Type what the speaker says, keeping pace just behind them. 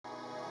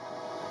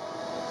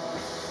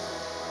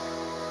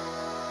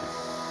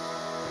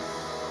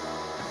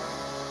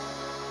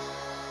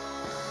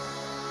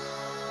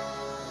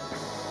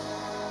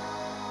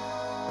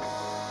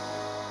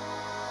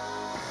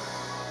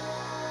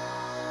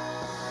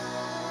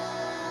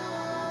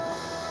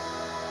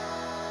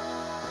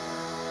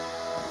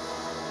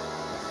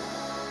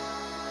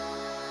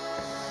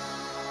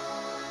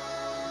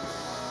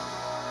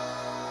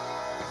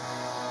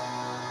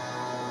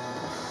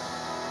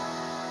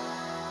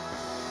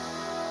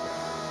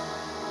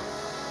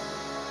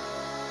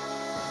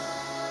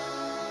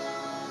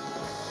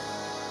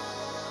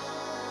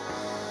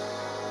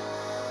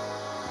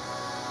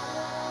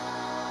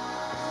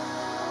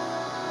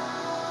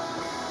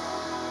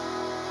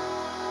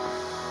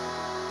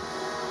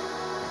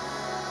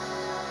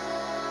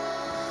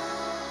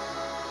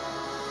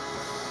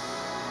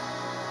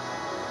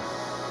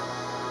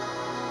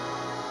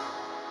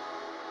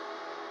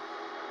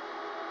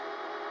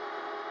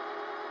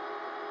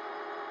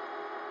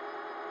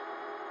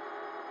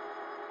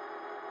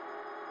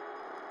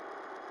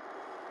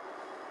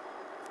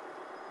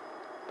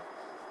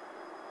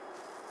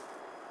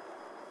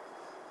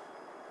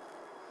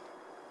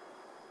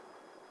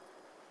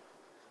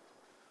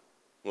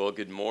Well,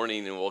 good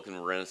morning and welcome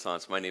to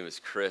Renaissance. My name is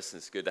Chris, and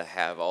it's good to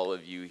have all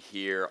of you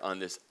here on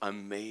this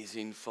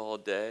amazing fall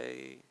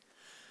day.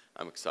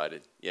 I'm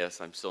excited.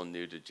 Yes, I'm still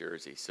new to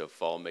Jersey, so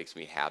fall makes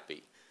me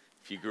happy.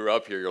 If you grew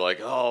up here, you're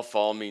like, oh,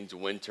 fall means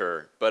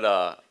winter, but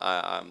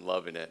I'm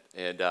loving it.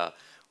 And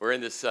we're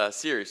in this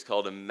series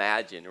called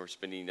Imagine. We're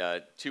spending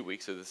 2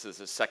 weeks, so this is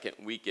the second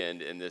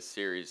weekend in this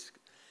series.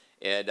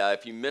 And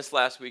if you missed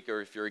last week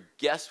or if you're a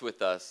guest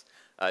with us,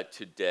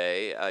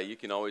 today, you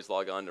can always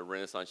log on to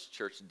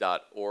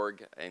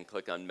renaissancechurch.org and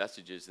click on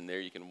messages, and there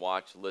you can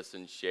watch,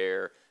 listen,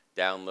 share,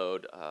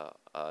 download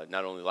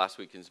not only last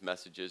weekend's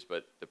messages,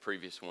 but the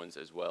previous ones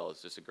as well.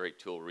 It's just a great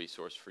tool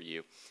resource for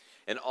you.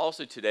 And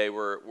also today,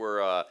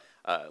 we're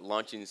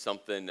launching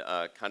something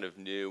kind of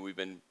new. We've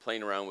been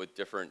playing around with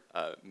different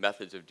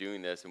methods of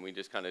doing this, and we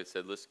just kind of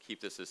said, let's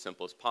keep this as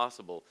simple as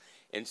possible.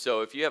 And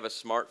so if you have a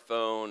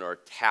smartphone or a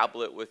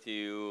tablet with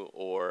you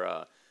or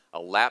a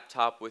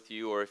laptop with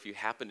you, or if you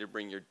happen to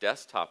bring your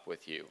desktop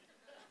with you,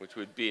 which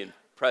would be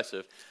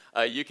impressive,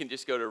 you can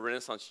just go to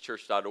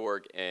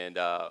renaissancechurch.org and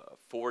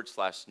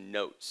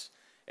 /notes.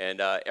 And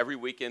every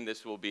weekend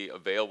this will be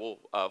available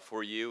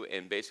for you.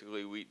 And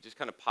basically we just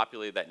kind of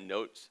populate that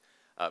notes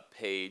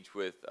page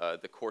with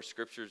the core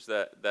scriptures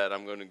that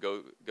I'm going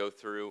to go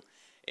through,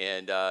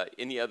 and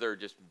any other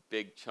just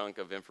big chunk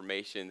of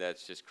information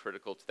that's just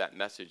critical to that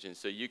message. And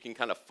so you can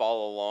kind of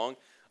follow along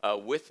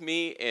with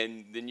me,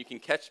 and then you can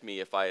catch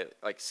me if I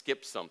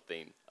skip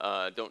something.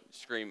 Don't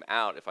scream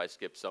out if I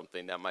skip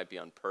something. That might be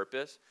on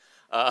purpose,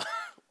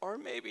 or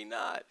maybe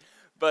not.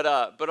 But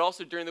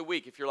also during the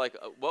week, if you're like,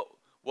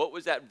 what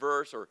was that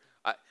verse, or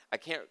I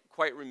can't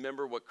quite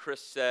remember what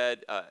Chris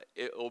said,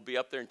 it will be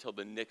up there until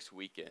the next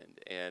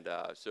weekend. And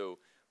so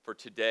for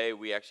today,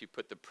 we actually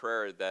put the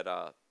prayer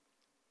that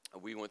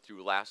we went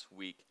through last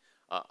week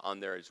on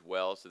there as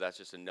well. So that's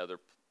just another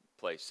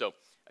place. So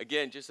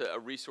again, just a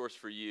resource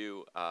for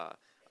you,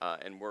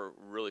 and we're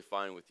really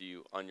fine with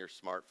you on your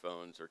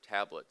smartphones or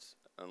tablets,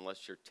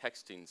 unless you're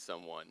texting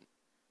someone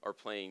or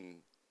playing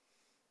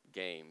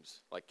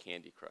games like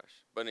Candy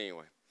Crush. But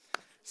anyway,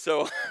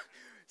 so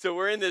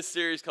we're in this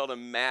series called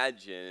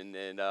Imagine,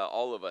 and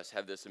all of us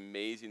have this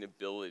amazing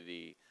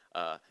ability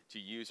to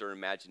use our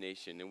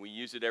imagination, and we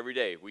use it every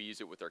day. We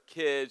use it with our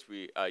kids.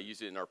 We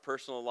use it in our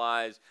personal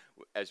lives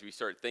as we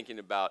start thinking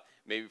about,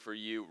 maybe for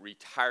you,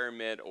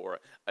 retirement or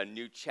a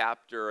new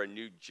chapter, a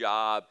new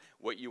job,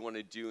 what you want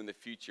to do in the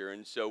future.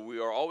 And so we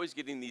are always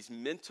getting these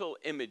mental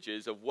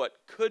images of what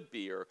could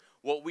be or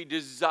what we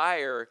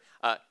desire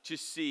to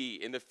see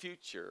in the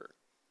future.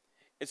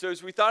 And so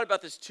as we thought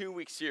about this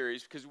 2-week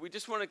series, because we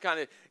just want to kind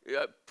of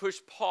push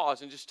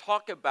pause and just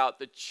talk about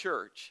the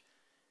church.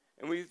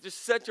 And we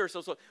just said to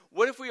ourselves,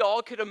 what if we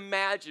all could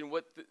imagine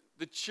what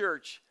the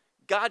church,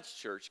 God's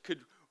church, could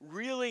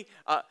really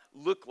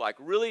look like,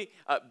 really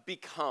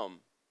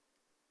become?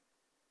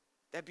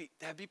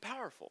 That'd be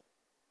powerful.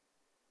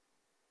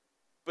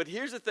 But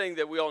here's the thing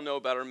that we all know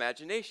about our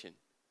imagination.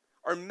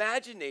 Our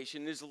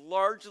imagination is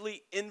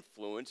largely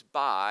influenced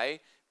by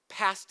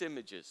past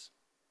images.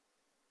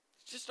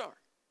 It's just are.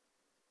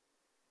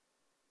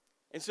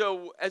 And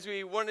so as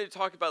we wanted to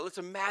talk about, let's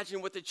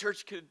imagine what the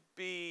church could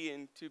be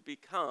and to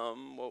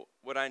become, well,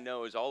 what I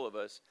know is all of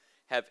us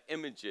have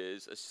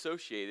images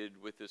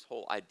associated with this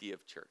whole idea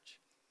of church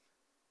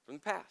from the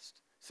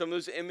past. Some of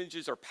those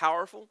images are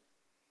powerful.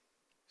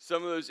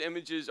 Some of those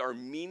images are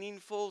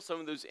meaningful. Some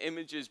of those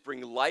images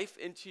bring life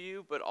into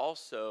you, but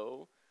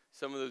also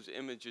some of those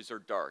images are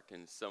dark,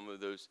 and some of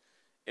those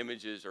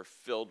images are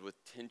filled with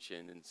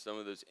tension, and some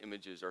of those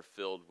images are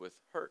filled with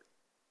hurt.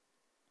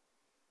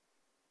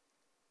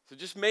 So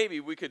just maybe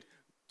we could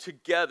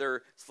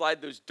together slide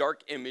those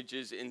dark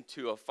images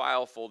into a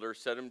file folder,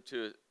 set them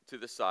to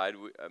the side.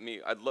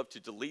 I'd love to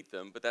delete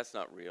them, but that's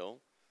not real.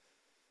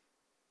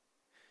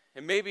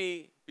 And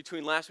maybe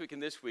between last week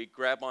and this week,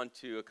 grab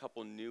onto a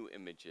couple new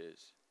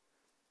images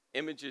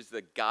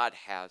that God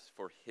has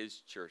for his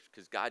church,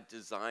 because God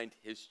designed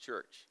his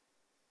church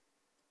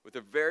with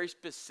a very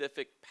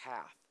specific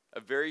path, a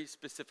very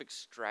specific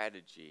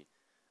strategy,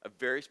 a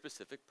very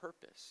specific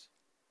purpose.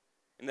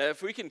 And that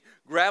if we can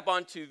grab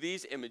onto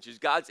these images,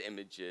 God's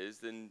images,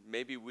 then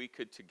maybe we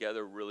could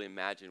together really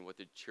imagine what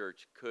the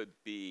church could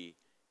be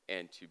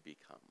and to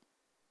become.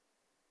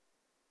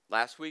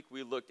 Last week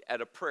we looked at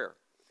a prayer.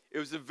 It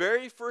was the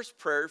very first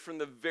prayer from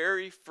the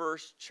very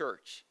first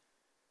church.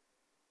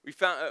 We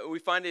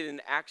find it in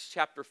Acts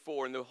chapter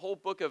 4, and the whole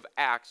book of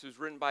Acts was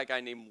written by a guy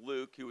named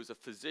Luke, who was a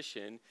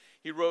physician.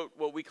 He wrote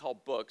what we call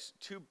books,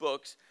 2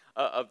 books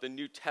of the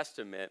New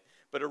Testament,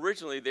 but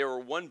originally they were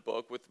one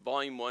book with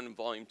volume 1 and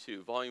volume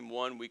 2. Volume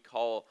 1 we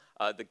call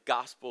the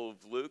Gospel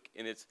of Luke,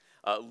 and it's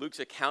Luke's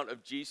account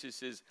of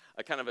Jesus is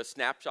a kind of a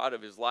snapshot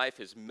of his life,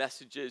 his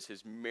messages,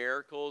 his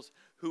miracles,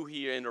 who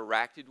he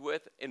interacted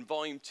with. And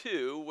volume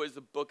 2 was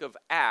the book of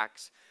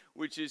Acts,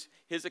 which is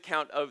his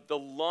account of the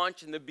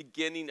launch and the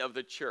beginning of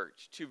the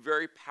church. 2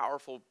 very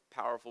powerful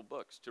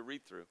books to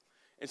read through.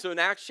 And so in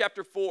Acts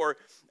chapter 4,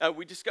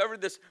 we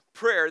discovered this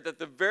prayer that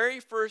the very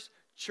first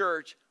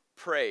church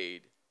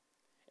prayed.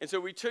 And so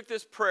we took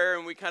this prayer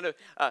and we kind of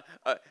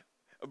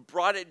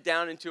brought it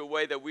down into a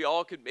way that we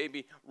all could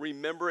maybe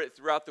remember it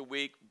throughout the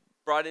week,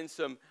 brought in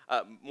some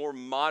more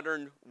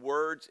modern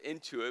words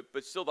into it,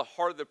 but still the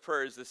heart of the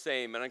prayer is the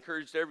same. And I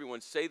encouraged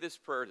everyone, say this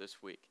prayer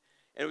this week.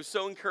 And it was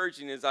so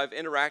encouraging as I've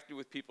interacted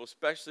with people,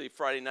 especially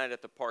Friday night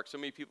at the park. So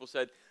many people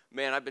said,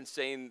 man, I've been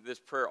saying this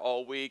prayer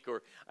all week.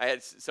 Or I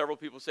had several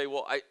people say,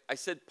 well, I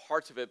said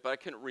parts of it, but I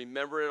couldn't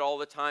remember it all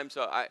the time.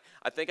 So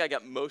I think I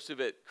got most of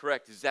it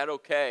correct. Is that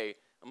okay?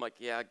 I'm like,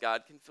 yeah,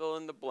 God can fill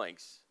in the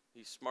blanks.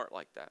 He's smart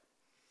like that.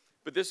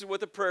 But this is what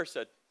the prayer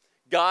said.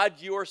 God,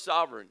 you are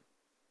sovereign.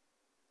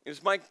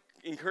 It's my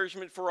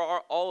encouragement for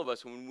all of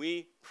us when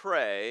we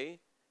pray,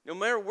 no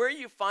matter where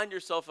you find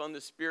yourself on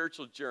the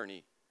spiritual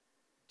journey,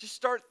 just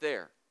start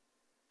there.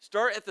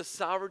 Start at the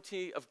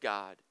sovereignty of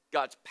God,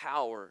 God's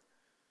power,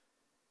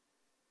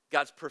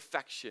 God's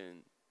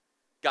perfection,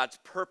 God's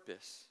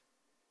purpose,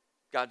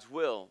 God's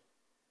will.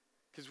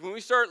 Because when we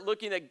start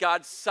looking at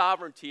God's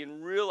sovereignty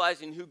and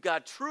realizing who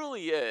God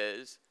truly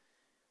is,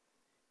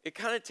 it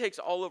kind of takes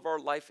all of our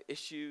life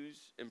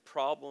issues and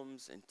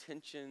problems and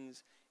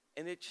tensions,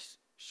 and it just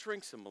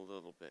shrinks them a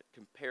little bit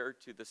compared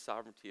to the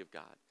sovereignty of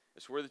God.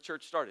 That's where the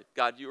church started.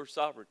 God, you are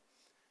sovereign.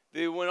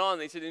 They went on,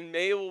 they said,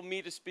 enable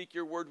me to speak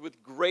your word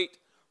with great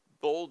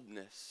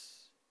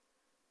boldness.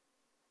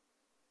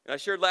 And I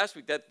shared last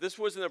week that this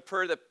wasn't a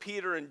prayer that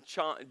Peter and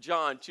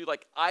John, two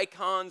like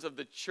icons of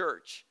the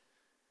church,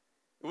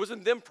 it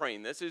wasn't them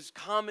praying this. It was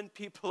common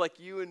people like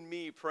you and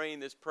me praying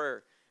this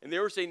prayer. And they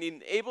were saying,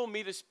 enable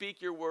me to speak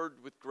your word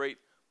with great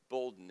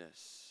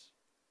boldness,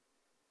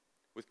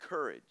 with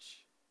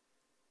courage.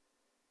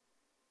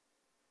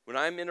 When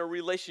I'm in a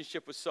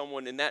relationship with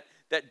someone and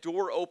that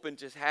door open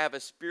to have a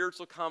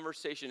spiritual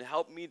conversation,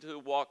 help me to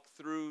walk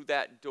through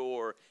that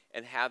door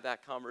and have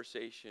that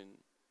conversation.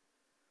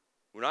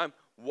 When I'm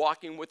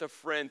walking with a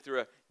friend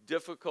through a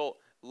difficult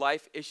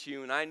life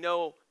issue and I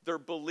know their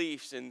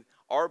beliefs and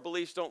our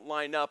beliefs don't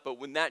line up, but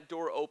when that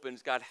door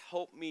opens, God,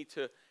 help me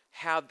to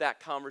have that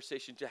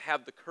conversation, to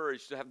have the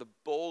courage, to have the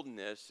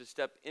boldness to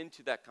step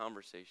into that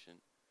conversation.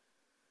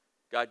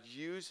 God,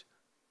 use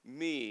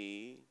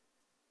me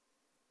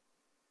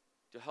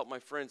to help my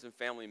friends and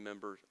family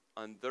members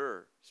on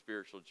their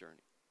spiritual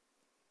journey.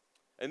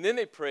 And then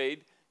they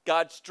prayed,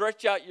 God,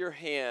 stretch out your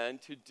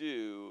hand to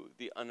do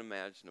the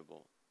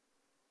unimaginable.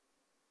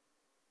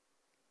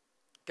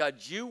 God,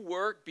 you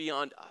work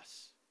beyond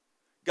us.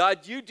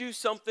 God, you do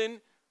something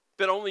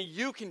that only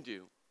you can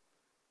do.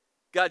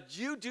 God,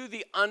 you do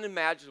the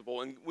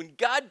unimaginable. And when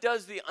God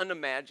does the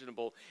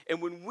unimaginable,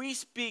 and when we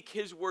speak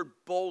his word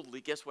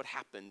boldly, guess what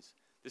happens?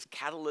 This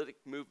catalytic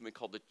movement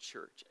called the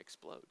church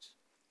explodes.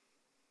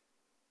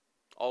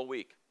 All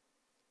week,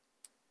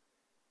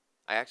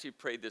 I actually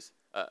prayed this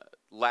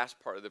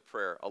last part of the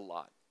prayer a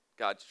lot.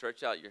 God,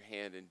 stretch out your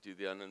hand and do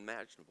the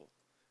unimaginable.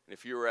 And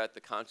if you were at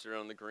the concert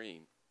on the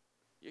green,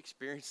 you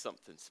experienced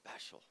something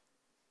special.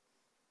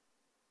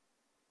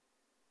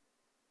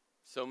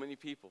 So many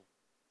people,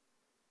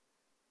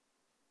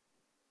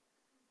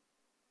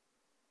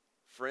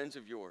 friends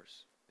of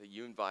yours that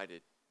you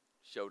invited,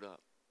 showed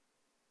up.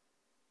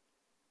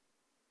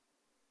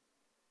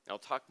 I'll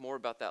talk more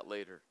about that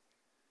later.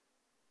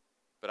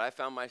 But I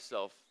found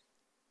myself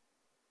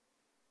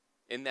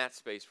in that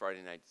space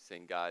Friday night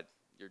saying, God,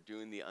 you're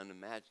doing the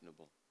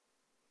unimaginable.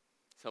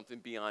 Something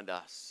beyond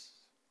us.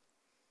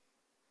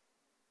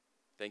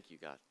 Thank you,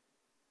 God.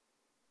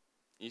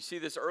 You see,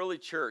 this early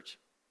church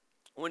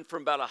went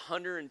from about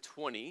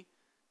 120,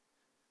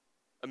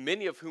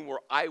 many of whom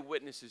were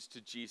eyewitnesses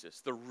to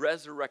Jesus, the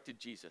resurrected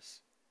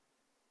Jesus.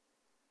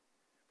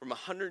 From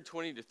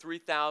 120 to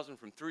 3,000,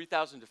 from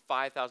 3,000 to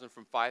 5,000,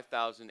 from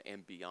 5,000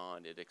 and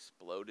beyond. It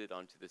exploded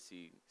onto the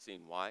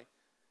scene. Why?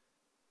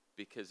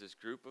 Because this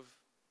group of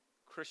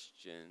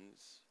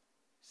Christians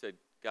said,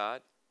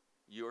 God,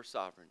 you are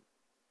sovereign.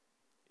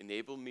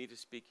 Enable me to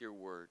speak your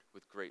word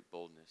with great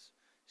boldness.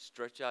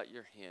 Stretch out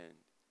your hand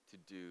to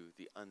do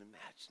the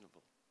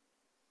unimaginable.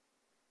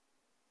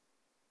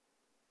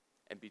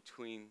 And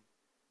between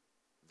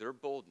their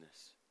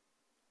boldness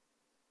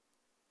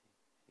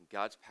and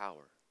God's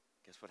power,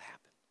 guess what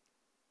happened?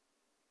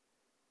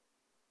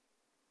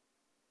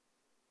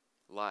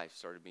 Lives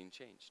started being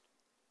changed.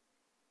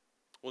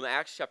 Well, in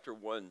Acts chapter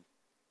 1,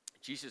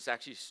 Jesus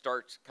actually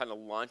kind of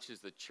launches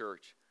the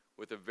church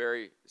with a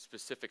very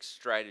specific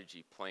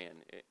strategy plan.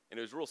 And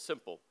it was real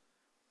simple.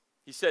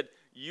 He said,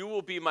 you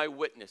will be my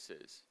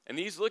witnesses. And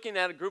he's looking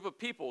at a group of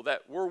people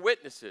that were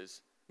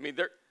witnesses. I mean,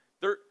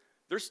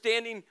 they're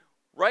standing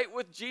right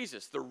with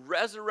Jesus, the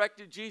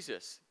resurrected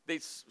Jesus.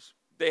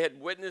 They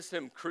had witnessed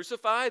him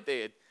crucified.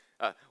 They had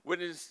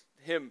witnessed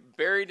him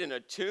buried in a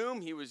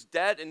tomb. He was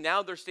dead, and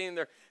now they're standing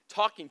there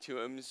talking to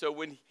him. And so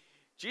when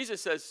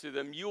Jesus says to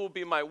them, you will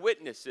be my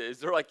witnesses,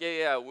 they're like,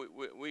 yeah,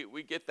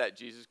 we get that,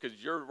 Jesus,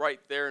 because you're right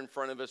there in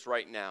front of us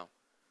right now.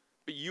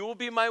 But you will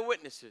be my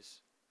witnesses.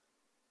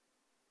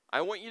 I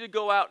want you to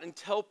go out and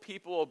tell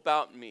people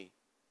about me.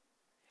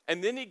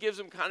 And then he gives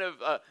them kind of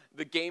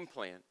the game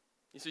plan.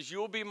 He says, you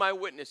will be my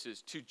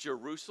witnesses to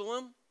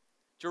Jerusalem,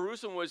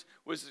 Jerusalem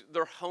was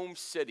their home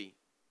city.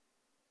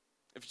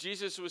 If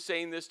Jesus was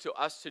saying this to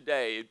us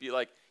today, it'd be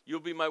like,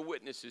 you'll be my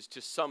witnesses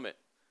to Summit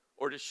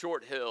or to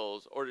Short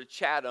Hills or to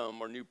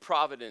Chatham or New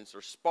Providence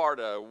or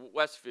Sparta or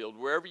Westfield,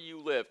 wherever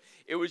you live.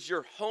 It was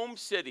your home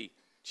city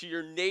to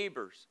your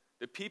neighbors,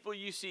 the people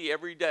you see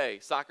every day.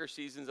 Soccer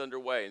season's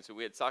underway, and so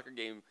we had a soccer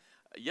game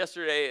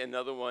yesterday,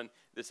 another one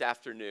this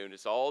afternoon.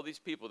 It's all these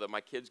people that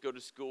my kids go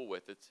to school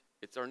with.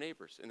 It's our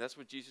neighbors, and that's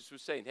what Jesus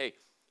was saying. Hey,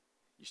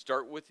 you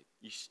start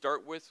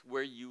with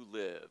where you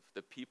live,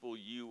 the people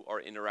you are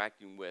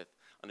interacting with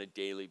on a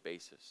daily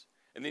basis.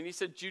 And then he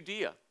said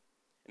Judea,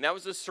 and that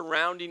was the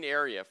surrounding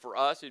area. For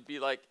us, it'd be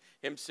like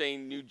him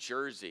saying New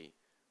Jersey,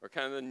 or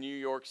kind of the New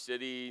York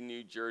City,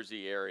 New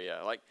Jersey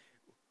area. Like,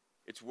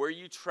 it's where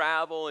you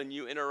travel and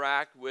you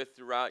interact with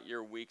throughout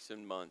your weeks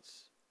and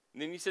months.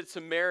 And then he said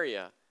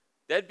Samaria.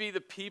 That'd be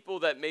the people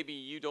that maybe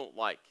you don't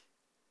like,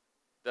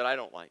 that I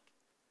don't like.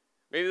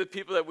 Maybe the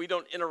people that we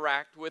don't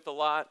interact with a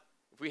lot.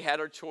 If we had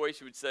our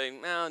choice, we would say,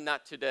 no,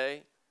 not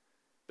today.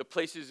 The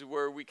places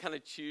where we kind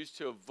of choose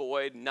to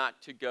avoid,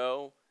 not to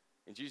go.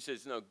 And Jesus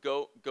says, no,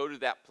 go to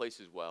that place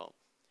as well.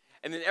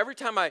 And then every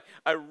time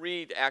I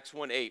read Acts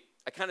 1:8,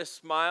 I kind of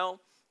smile,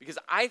 because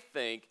I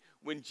think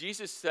when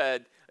Jesus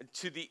said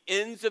to the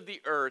ends of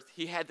the earth,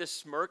 he had this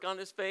smirk on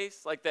his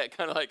face, like that,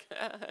 kind of like,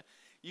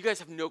 you guys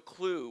have no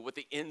clue what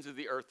the ends of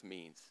the earth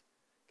means.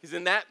 Because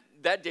in that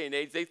day and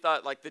age, they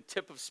thought like the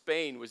tip of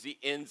Spain was the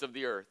ends of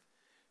the earth.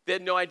 They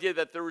had no idea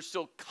that there were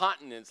still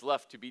continents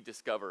left to be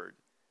discovered.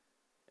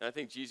 And I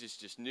think Jesus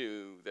just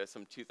knew that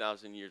some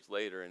 2,000 years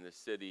later in the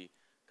city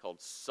called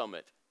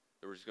Summit,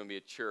 there was going to be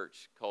a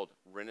church called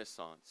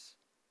Renaissance.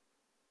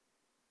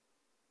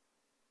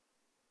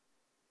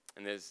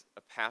 And as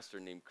a pastor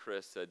named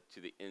Chris said,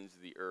 to the ends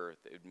of the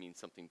earth, it would mean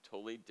something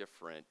totally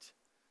different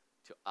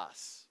to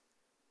us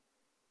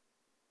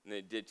than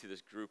it did to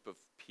this group of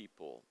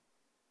people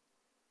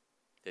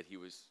that he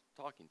was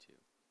talking to.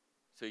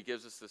 So he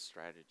gives us this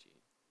strategy.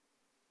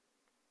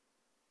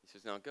 He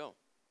says, now go.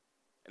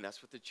 And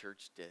that's what the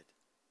church did.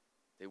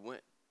 They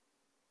went.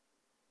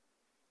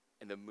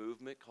 And the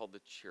movement called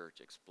the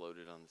church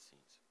exploded on the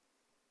scenes.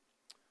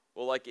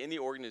 Well, like any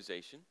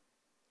organization,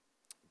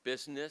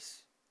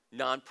 business,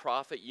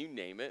 nonprofit, you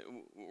name it,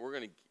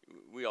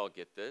 we all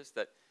get this,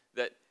 that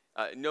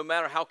no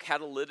matter how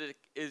catalytic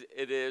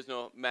it is,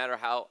 no matter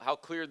how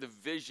clear the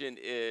vision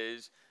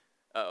is,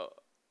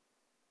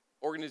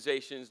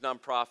 organizations,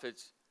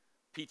 nonprofits,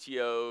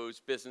 PTOs,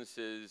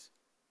 businesses,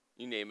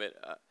 you name it,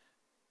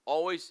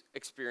 always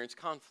experience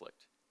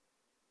conflict,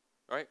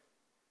 right?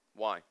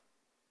 Why?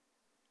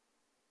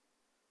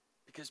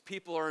 Because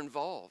people are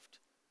involved.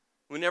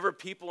 Whenever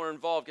people are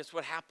involved, guess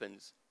what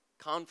happens?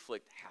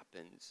 Conflict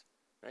happens,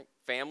 right?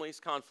 Families,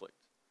 conflict.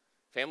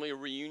 Family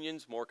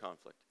reunions, more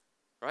conflict,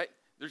 right?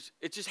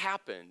 It just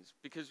happens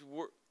because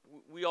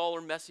we all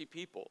are messy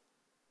people.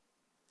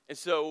 And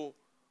so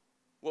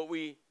what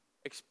we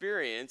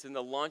experience in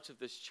the launch of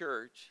this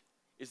church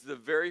is the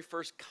very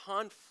first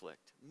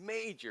conflict,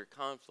 major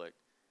conflict,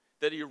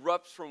 that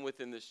erupts from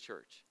within this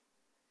church.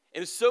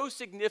 And it's so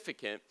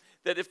significant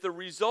that if the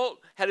result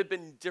had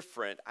been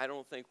different, I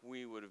don't think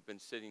we would have been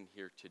sitting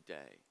here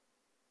today.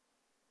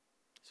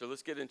 So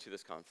let's get into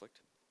this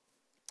conflict.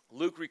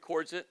 Luke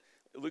records it,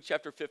 Luke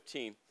chapter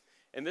 15.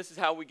 And this is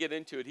how we get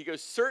into it. He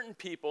goes, certain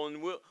people,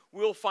 and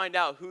we'll find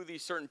out who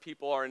these certain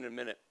people are in a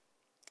minute.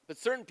 But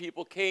certain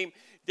people came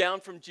down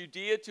from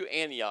Judea to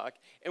Antioch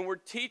and were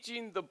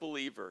teaching the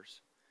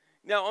believers.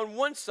 Now, on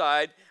one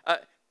side,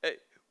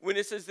 when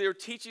it says they were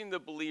teaching the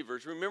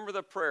believers, remember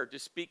the prayer to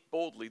speak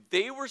boldly.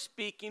 They were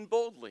speaking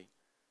boldly.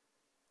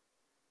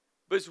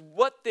 But it's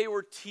what they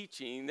were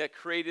teaching that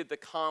created the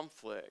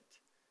conflict.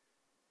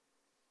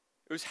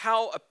 It was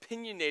how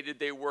opinionated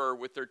they were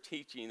with their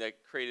teaching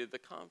that created the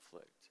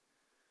conflict.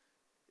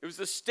 It was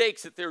the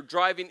stakes that they were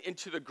driving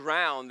into the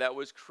ground that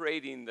was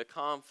creating the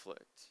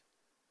conflict.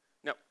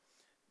 Now,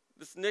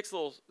 this next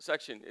little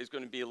section is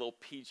going to be a little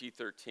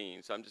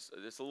PG-13. So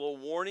just a little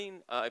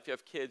warning. If you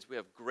have kids, we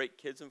have great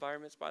kids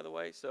environments, by the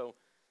way. So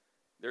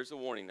there's a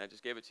warning. I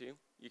just gave it to you.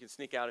 You can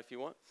sneak out if you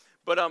want.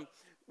 But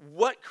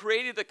what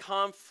created the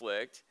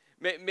conflict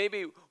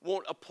maybe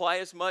won't apply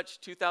as much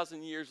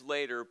 2,000 years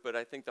later, but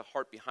I think the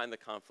heart behind the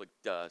conflict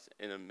does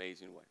in an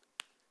amazing way.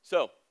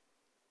 So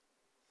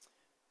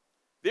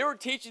they were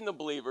teaching the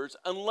believers,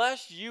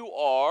 unless you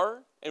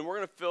are, and we're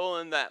going to fill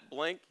in that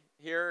blank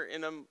here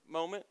in a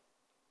moment.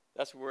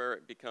 That's where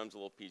it becomes a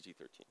little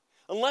PG-13.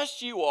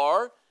 Unless you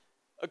are,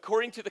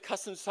 according to the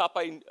customs taught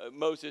by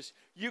Moses,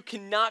 you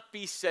cannot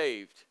be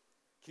saved.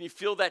 Can you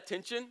feel that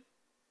tension?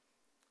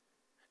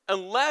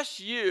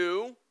 Unless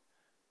you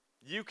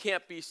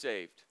can't be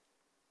saved.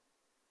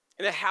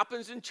 And it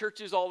happens in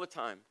churches all the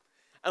time.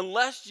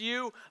 Unless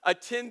you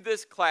attend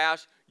this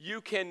class,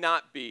 you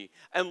cannot be.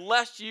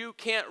 Unless you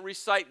can't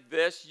recite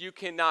this, you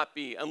cannot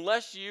be.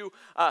 Unless you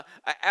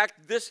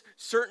act this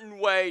certain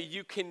way,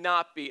 you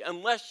cannot be.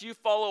 Unless you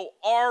follow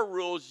our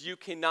rules, you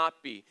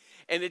cannot be.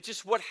 And it's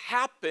just what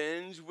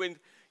happens when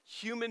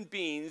human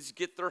beings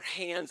get their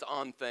hands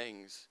on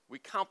things. We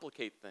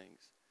complicate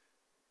things.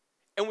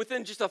 And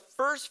within just the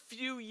first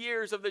few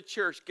years of the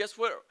church, guess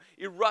what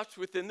erupts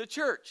within the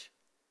church?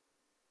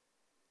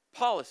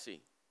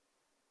 Policy.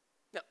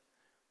 Now,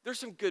 there's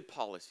some good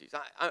policies.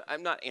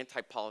 I'm not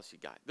anti-policy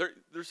guy.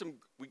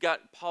 We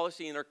got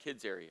policy in our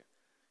kids' area,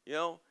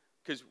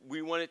 because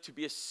we want it to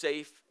be a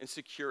safe and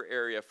secure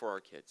area for our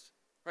kids,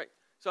 right?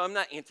 So I'm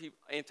not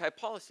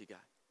anti-policy guy.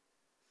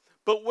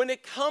 But when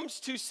it comes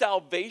to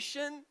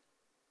salvation,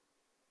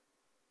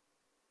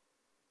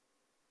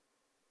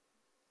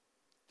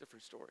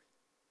 different story.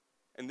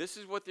 And this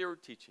is what they were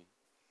teaching.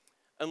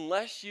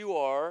 Unless you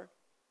are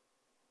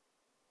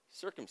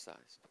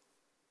circumcised,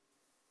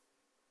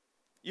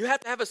 you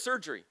have to have a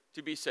surgery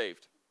to be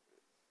saved.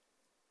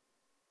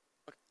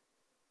 Okay.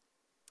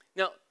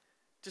 Now,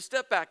 to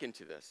step back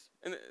into this,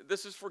 and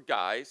this is for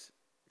guys,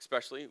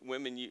 especially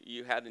women,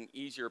 you had an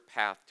easier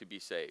path to be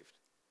saved.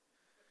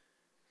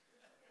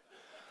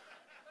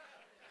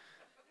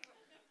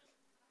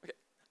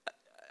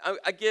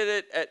 I get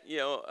it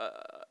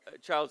a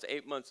child's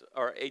 8 months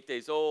or 8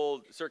 days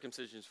old,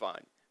 circumcision is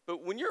fine.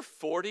 But when you're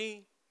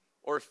 40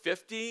 or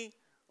 50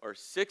 or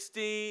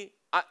 60,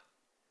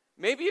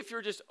 maybe if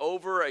you're just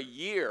over a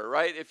year,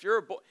 right? If you're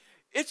a boy,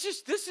 it's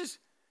just, this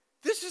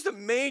is a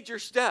major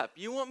step.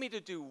 You want me to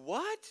do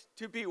what?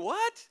 To be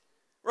what?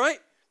 Right?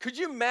 Could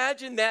you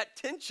imagine that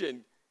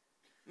tension?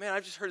 Man,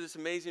 I've just heard this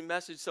amazing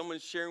message.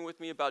 Someone's sharing with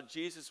me about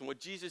Jesus and what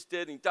Jesus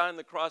did, and he died on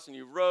the cross and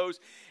he rose,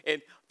 and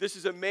this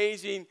is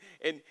amazing.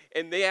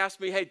 And they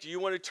asked me, hey, do you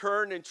want to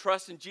turn and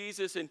trust in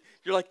Jesus? And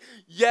you're like,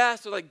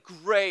 yes. They're like,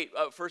 great.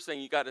 First thing,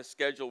 you got to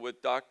schedule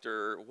with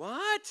Dr.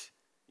 What?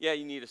 Yeah,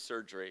 you need a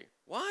surgery.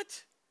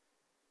 What?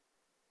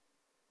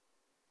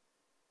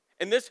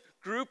 And this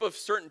group of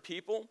certain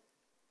people,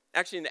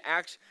 actually in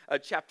Acts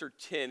chapter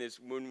 10 is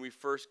when we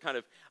first kind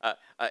of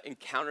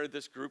encountered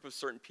this group of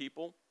certain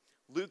people.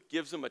 Luke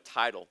gives them a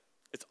title.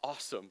 It's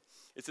awesome.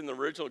 It's in the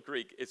original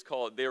Greek.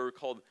 They were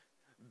called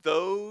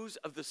those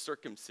of the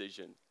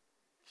circumcision.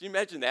 Can you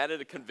imagine that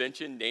at a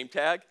convention name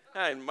tag?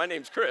 Hi, my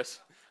name's Chris.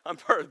 I'm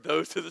part of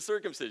those of the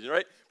circumcision,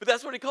 right? But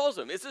that's what he calls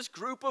them. It's this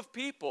group of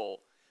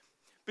people.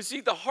 But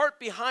see, the heart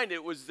behind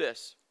it was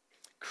this.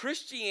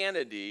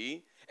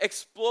 Christianity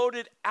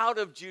exploded out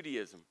of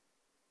Judaism.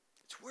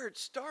 It's where it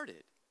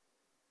started.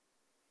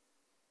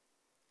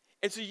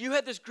 And so you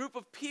had this group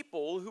of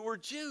people who were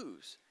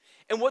Jews.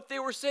 And what they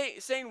were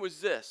saying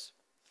was this.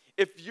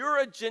 If you're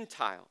a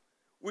Gentile,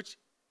 which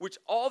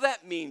all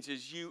that means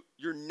is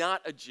you're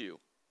not a Jew.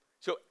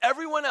 So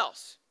everyone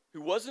else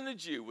who wasn't a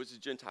Jew was a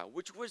Gentile,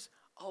 which was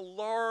a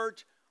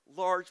large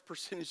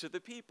percentage of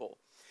the people.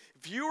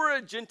 If you were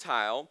a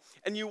Gentile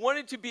and you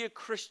wanted to be a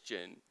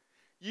Christian,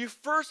 you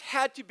first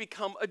had to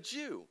become a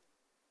Jew,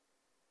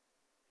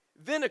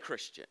 then a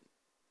Christian.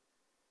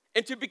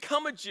 And to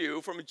become a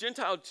Jew, from a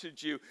Gentile to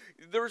Jew,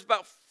 there was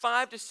about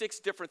 5 to 6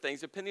 different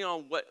things, depending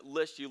on what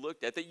list you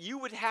looked at, that you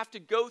would have to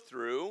go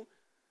through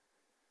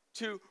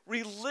to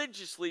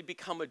religiously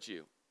become a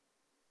Jew.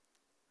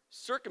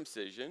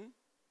 Circumcision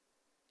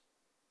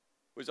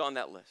was on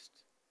that list.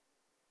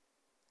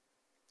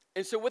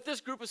 And so what this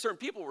group of certain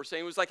people were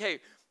saying was like, hey,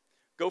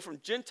 go from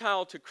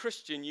Gentile to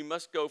Christian, you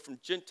must go from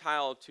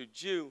Gentile to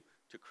Jew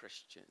to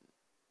Christian.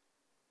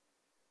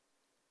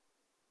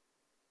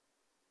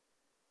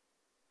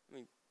 I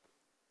mean,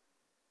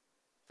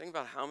 think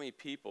about how many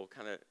people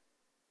kind of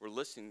were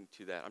listening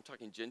to that. I'm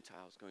talking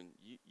Gentiles going,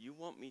 you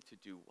want me to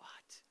do what?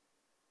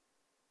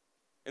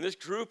 And this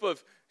group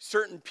of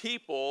certain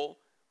people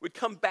would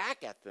come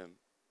back at them.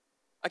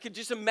 I could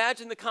just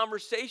imagine the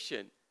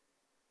conversation.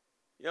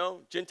 You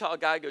know, Gentile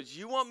guy goes,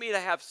 you want me to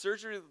have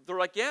surgery? They're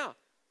like, yeah.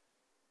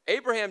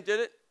 Abraham did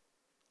it.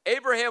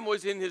 Abraham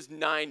was in his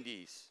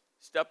 90s.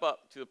 Step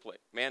up to the plate.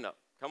 Man up.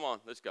 Come on,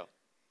 let's go.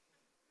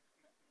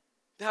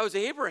 That was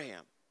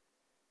Abraham.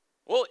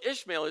 Well,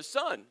 Ishmael, his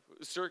son,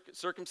 was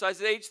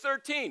circumcised at age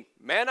 13.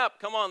 Man up.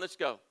 Come on, let's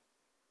go.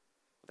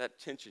 That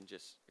tension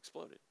just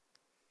exploded.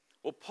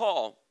 Well,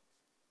 Paul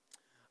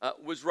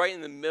was right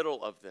in the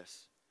middle of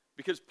this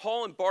because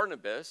Paul and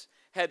Barnabas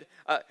had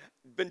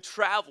been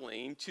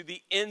traveling to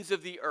the ends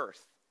of the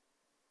earth.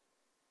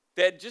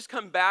 They had just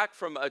come back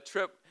from a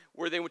trip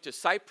where they went to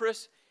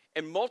Cyprus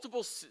and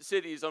multiple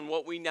cities on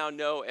what we now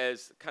know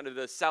as kind of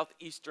the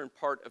southeastern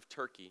part of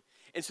Turkey.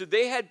 And so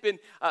they had been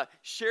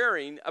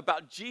sharing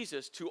about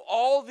Jesus to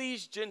all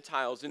these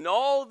Gentiles in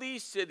all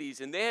these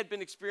cities, and they had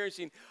been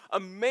experiencing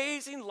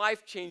amazing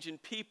life-changing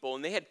people,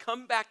 and they had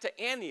come back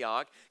to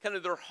Antioch, kind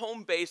of their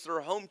home base,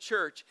 their home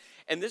church,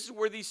 and this is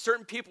where these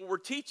certain people were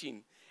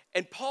teaching.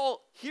 And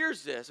Paul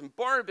hears this, and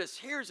Barnabas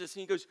hears this,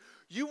 and he goes,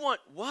 you want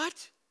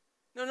what?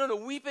 No,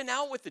 we've been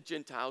out with the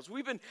Gentiles.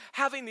 We've been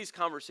having these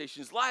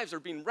conversations. Lives are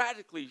being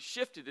radically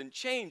shifted and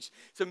changed.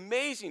 It's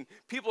amazing.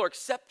 People are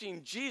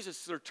accepting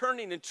Jesus. They're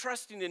turning and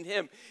trusting in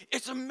him.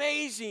 It's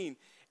amazing.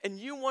 And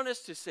you want us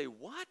to say,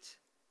 what?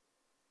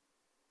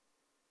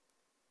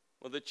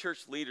 Well, the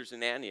church leaders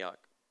in Antioch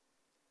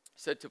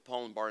said to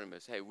Paul and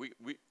Barnabas, hey, we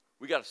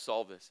got to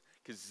solve this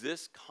because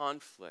this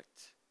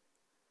conflict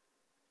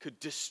could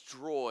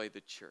destroy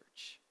the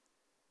church.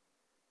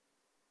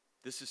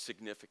 This is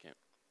significant.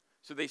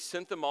 So they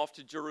sent them off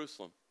to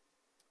Jerusalem,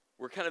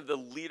 where kind of the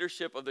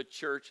leadership of the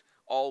church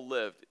all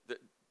lived.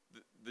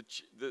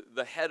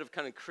 The head of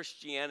kind of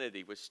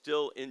Christianity was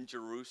still in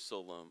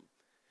Jerusalem.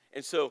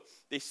 And so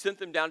they sent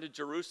them down to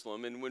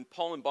Jerusalem. And when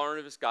Paul and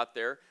Barnabas got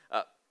there,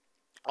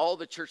 all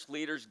the church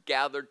leaders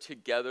gathered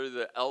together,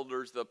 the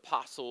elders, the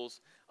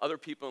apostles, other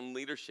people in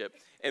leadership.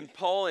 And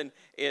Paul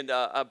and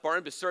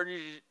Barnabas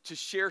started to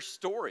share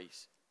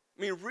stories.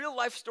 I mean, real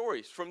life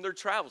stories from their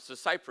travels to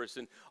Cyprus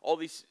and all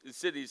these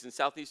cities in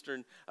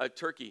southeastern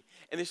Turkey.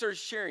 And they started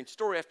sharing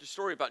story after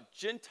story about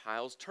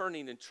Gentiles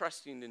turning and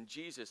trusting in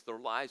Jesus, their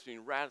lives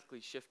being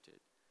radically shifted.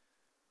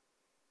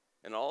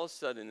 And all of a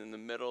sudden, in the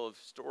middle of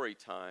story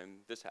time,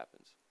 this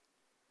happens.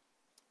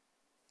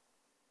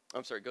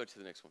 I'm sorry, go to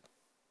the next one.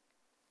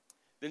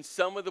 Then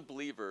some of the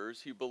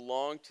believers who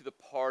belonged to the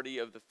party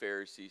of the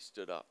Pharisees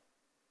stood up.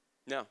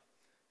 Now,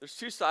 there's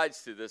two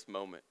sides to this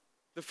moment.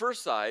 The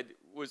first side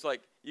was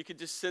like, you could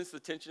just sense the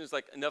tension. It's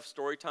like enough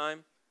story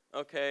time.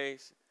 Okay,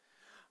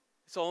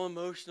 it's all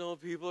emotional.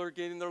 People are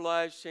getting their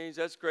lives changed.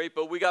 That's great,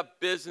 but we got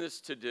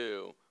business to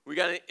do. We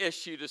got an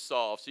issue to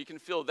solve. So you can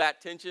feel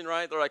that tension,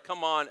 right? They're like,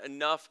 come on,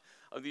 enough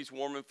of these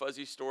warm and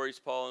fuzzy stories,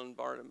 Paul and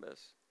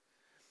Barnabas.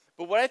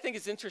 But what I think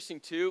is interesting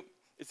too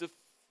is if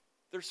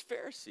there's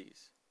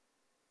Pharisees.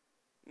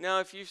 Now,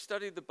 if you've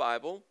studied the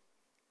Bible,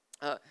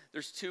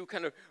 there's two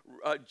kind of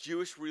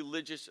Jewish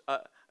religious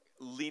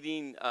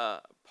leading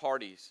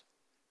parties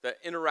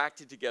that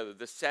interacted together,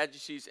 the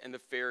Sadducees and the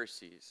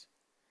Pharisees.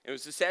 And it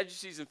was the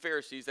Sadducees and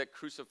Pharisees that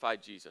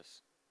crucified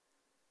Jesus.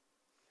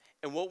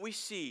 And what we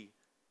see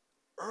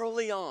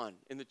early on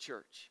in the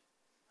church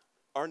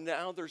are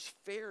now there's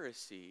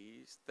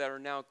Pharisees that are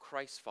now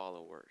Christ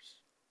followers.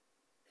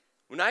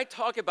 When I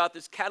talk about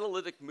this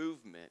catalytic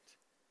movement,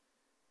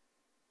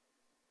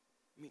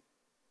 I mean,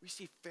 we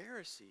see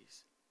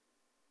Pharisees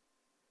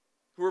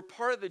who were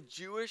part of the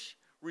Jewish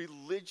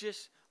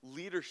religious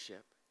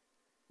leadership,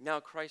 now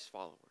Christ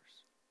followers.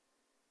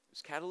 It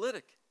was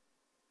catalytic.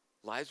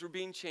 Lives were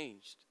being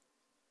changed.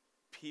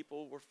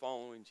 People were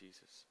following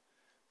Jesus.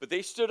 But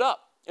they stood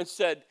up and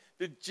said,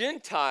 the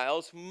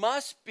Gentiles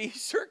must be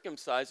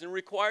circumcised and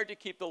required to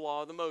keep the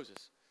law of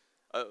Moses.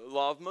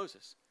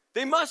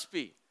 They must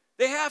be.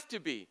 They have to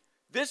be.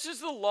 This is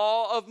the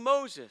law of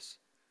Moses.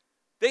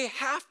 They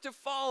have to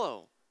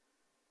follow.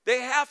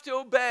 They have to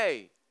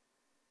obey.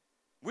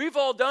 We've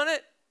all done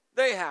it.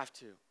 They have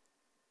to.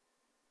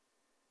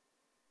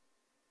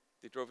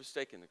 They drove a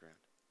stake in the ground.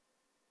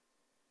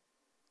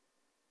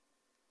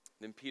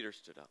 Then Peter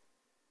stood up.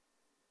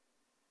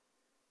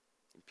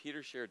 And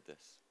Peter shared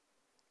this.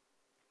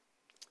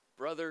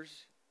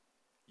 Brothers,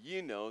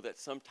 you know that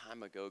some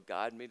time ago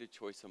God made a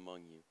choice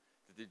among you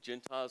that the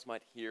Gentiles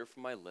might hear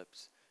from my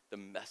lips the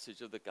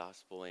message of the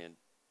gospel, and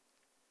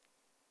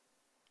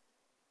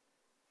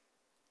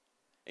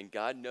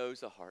God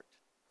knows the heart.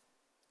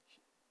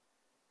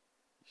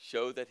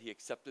 Show that he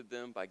accepted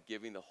them by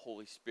giving the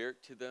Holy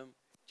Spirit to them,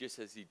 just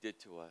as he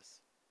did to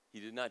us. He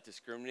did not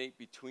discriminate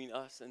between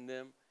us and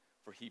them,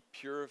 for he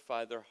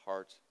purified their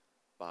hearts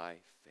by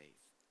faith.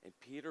 And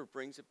Peter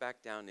brings it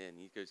back down in.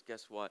 He goes,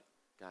 guess what,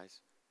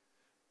 guys?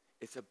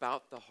 It's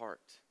about the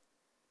heart.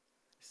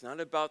 It's not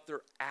about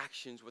their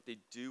actions, what they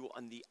do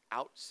on the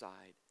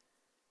outside.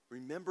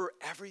 Remember,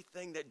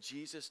 everything that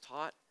Jesus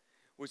taught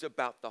was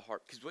about the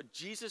heart. Because what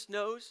Jesus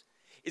knows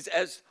is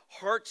as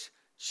hearts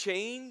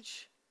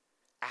change,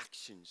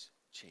 actions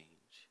change.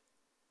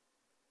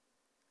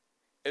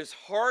 As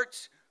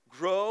hearts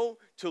grow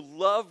to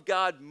love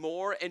God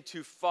more and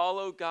to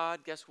follow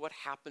God, guess what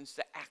happens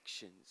to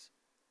actions?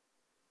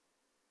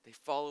 They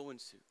follow in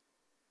suit.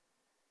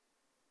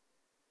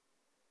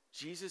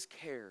 Jesus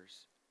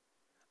cares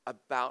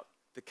about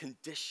the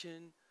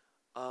condition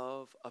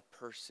of a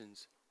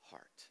person's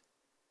heart.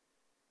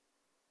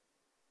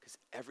 Because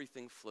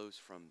everything flows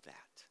from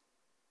that.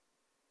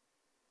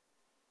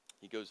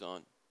 He goes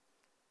on.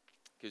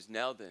 Because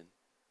now then,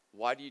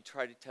 why do you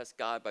try to test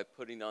God by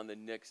putting on the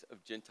necks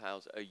of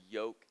Gentiles a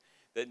yoke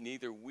that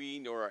neither we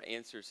nor our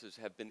ancestors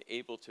have been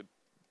able to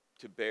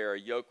bear? A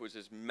yoke was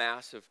this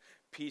massive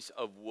piece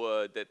of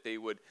wood that they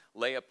would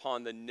lay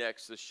upon the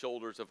necks, the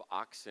shoulders of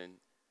oxen.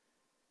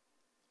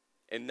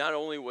 And not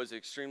only was it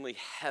extremely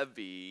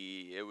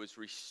heavy, it was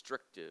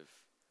restrictive.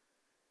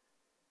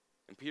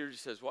 And Peter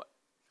just says, "What?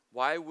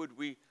 Why would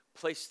we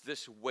place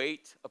this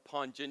weight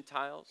upon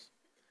Gentiles?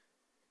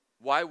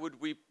 Why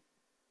would we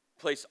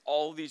place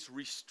all these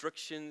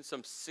restrictions,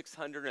 some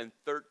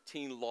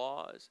 613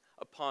 laws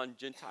upon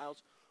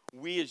Gentiles?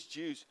 We as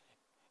Jews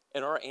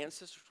and our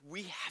ancestors,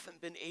 we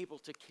haven't been able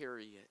to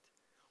carry it.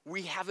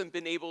 We haven't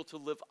been able to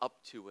live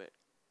up to it.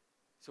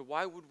 So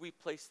why would we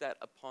place that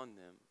upon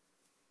them?"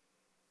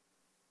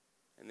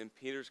 And then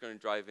Peter's going to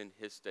drive in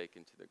his stake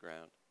into the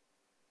ground.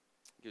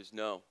 He goes,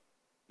 no.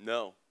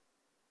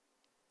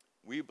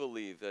 We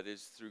believe that it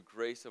is through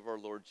grace of our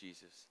Lord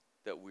Jesus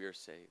that we are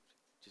saved,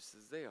 just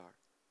as they are.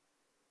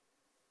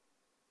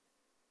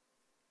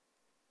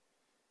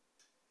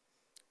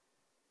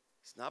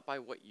 It's not by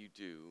what you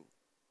do.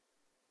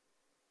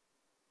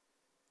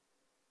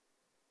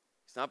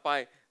 It's not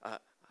by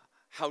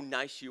how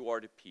nice you are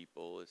to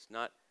people. It's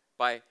not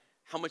by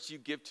how much you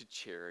give to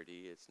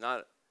charity. It's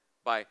not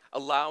by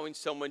allowing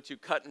someone to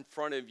cut in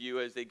front of you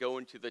as they go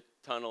into the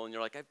tunnel and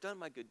you're like, I've done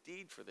my good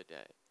deed for the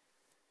day.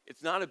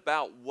 It's not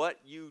about what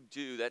you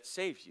do that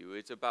saves you.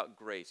 It's about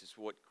grace. It's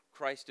what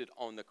Christ did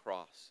on the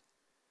cross.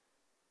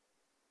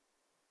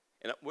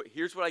 And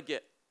here's what I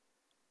get.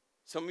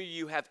 Some of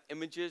you have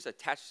images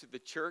attached to the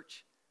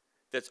church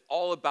that's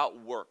all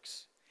about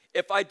works.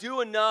 If I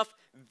do enough,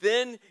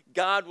 then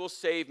God will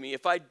save me.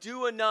 If I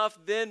do enough,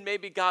 then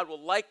maybe God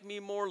will like me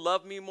more,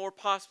 love me more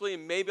possibly,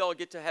 and maybe I'll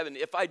get to heaven.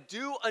 If I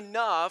do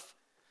enough,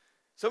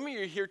 some of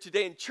you are here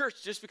today in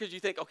church just because you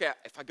think, okay,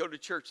 if I go to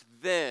church,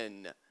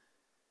 then.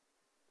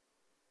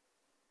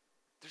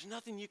 There's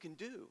nothing you can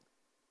do.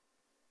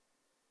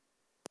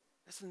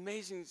 That's an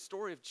amazing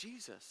story of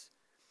Jesus.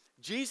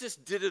 Jesus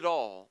did it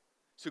all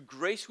so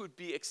grace would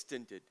be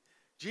extended.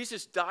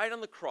 Jesus died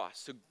on the cross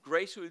so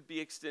grace would be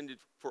extended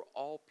for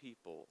all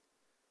people.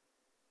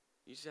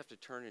 You just have to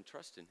turn and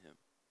trust in him.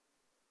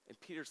 And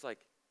Peter's like,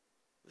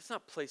 let's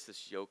not place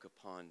this yoke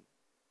upon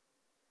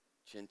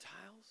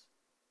Gentiles.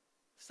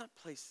 Let's not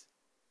place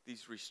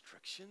these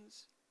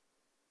restrictions.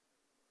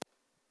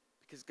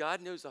 Because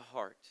God knows the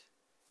heart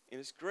and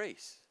his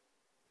grace.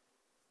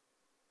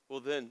 Well,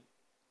 then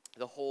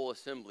the whole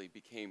assembly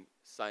became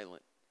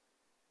silent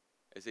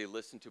as they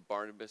listened to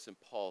Barnabas and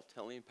Paul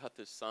telling about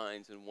the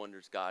signs and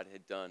wonders God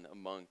had done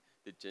among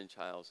the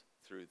Gentiles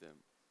through them.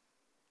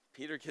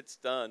 Peter gets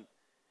done.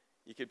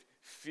 You could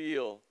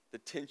feel the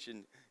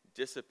tension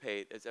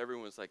dissipate as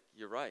everyone's like,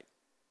 you're right.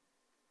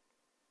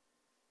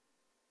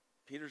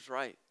 Peter's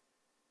right.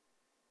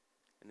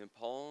 And then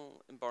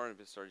Paul and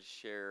Barnabas started to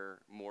share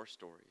more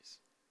stories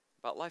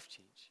about life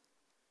change.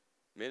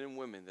 Men and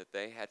women that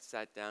they had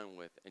sat down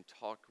with and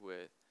talked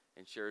with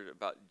and shared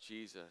about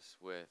Jesus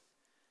with,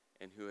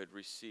 and who had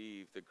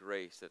received the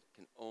grace that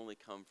can only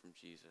come from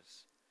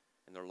Jesus,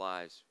 and their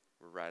lives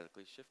were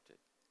radically shifted.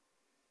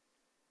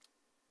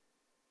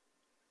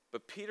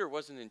 But Peter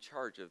wasn't in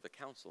charge of the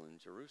council in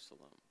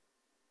Jerusalem.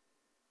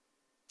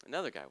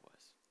 Another guy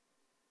was.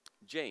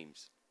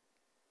 James,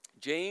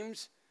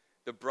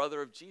 the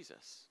brother of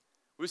Jesus,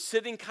 was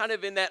sitting kind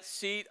of in that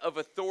seat of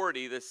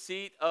authority, the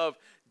seat of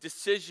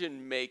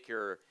decision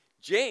maker.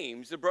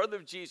 James, the brother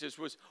of Jesus,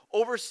 was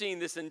overseeing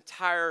this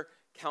entire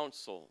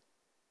council.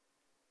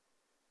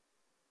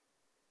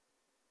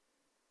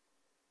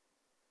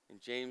 And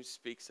James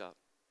speaks up.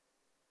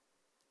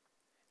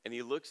 And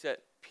he looks at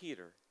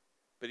Peter,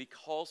 but he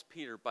calls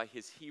Peter by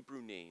his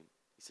Hebrew name.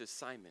 He says,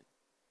 Simon.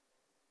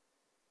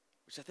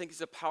 Which I think is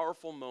a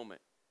powerful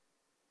moment.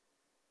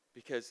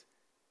 Because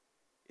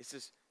it's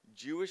this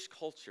Jewish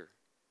culture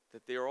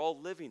that they are all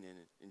living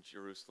in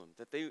Jerusalem,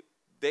 that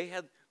they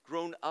had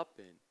grown up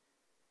in.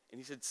 And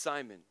he said,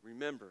 Simon,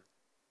 remember,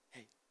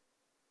 hey,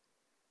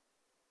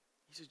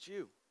 he's a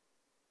Jew.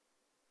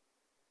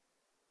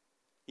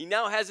 He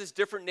now has this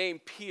different name,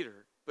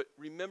 Peter, but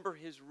remember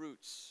his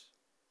roots.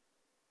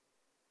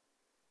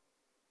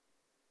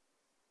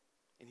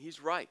 And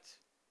he's right.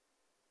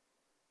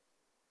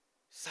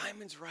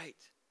 Simon's right.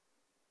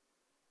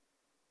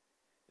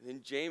 And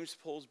then James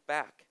pulls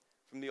back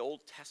from the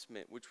Old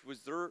Testament, which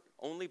was their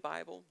only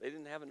Bible. They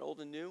didn't have an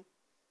Old and New.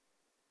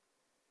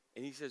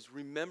 And he says,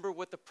 remember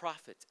what the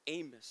prophets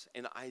Amos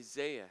and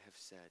Isaiah have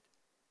said.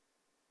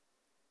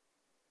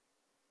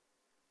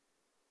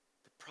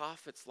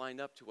 Prophets line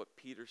up to what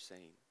Peter's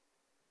saying.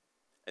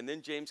 And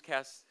then James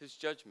casts his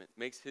judgment,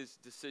 makes his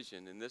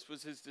decision, and this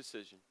was his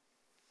decision.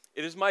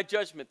 It is my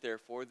judgment,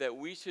 therefore, that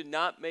we should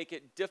not make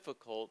it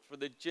difficult for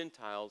the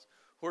Gentiles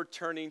who are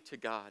turning to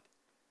God.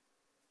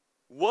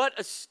 What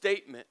a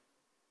statement.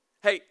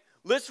 Hey,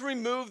 let's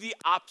remove the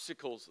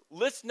obstacles.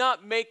 Let's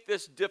not make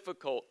this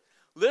difficult.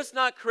 Let's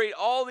not create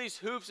all these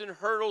hoops and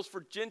hurdles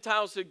for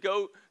Gentiles to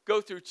go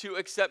through to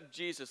accept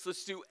Jesus.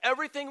 Let's do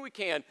everything we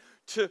can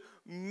to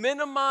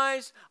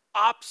minimize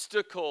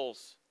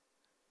obstacles.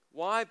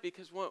 Why?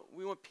 Because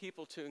we want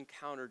people to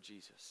encounter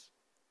Jesus.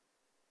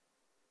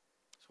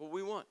 That's what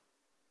we want.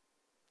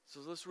 So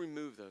let's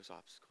remove those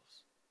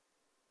obstacles.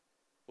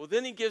 Well,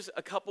 then he gives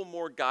a couple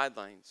more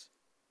guidelines.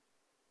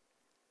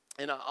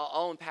 And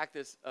I'll unpack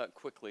this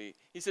quickly.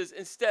 He says,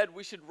 instead,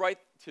 we should write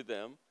to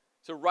them.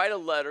 So write a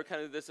letter,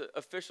 kind of this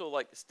official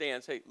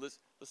stance. Hey, let's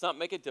not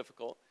make it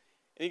difficult.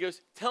 And he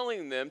goes,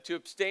 telling them to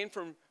abstain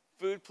from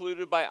food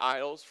polluted by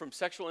idols, from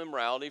sexual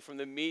immorality, from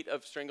the meat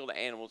of strangled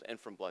animals, and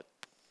from blood.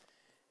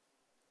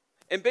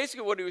 And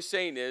basically what he was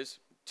saying is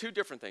two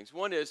different things.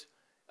 One is,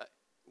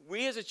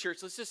 we as a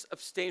church, let's just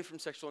abstain from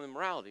sexual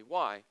immorality.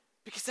 Why?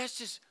 Because that's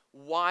just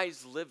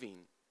wise living.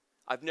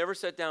 I've never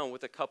sat down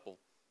with a couple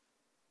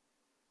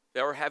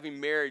that were having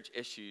marriage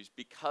issues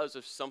because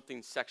of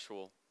something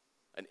sexual,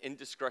 an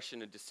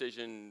indiscretion, a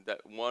decision that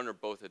one or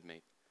both had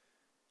made.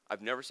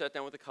 I've never sat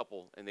down with a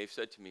couple and they've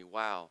said to me,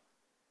 wow,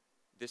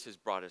 this has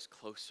brought us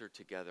closer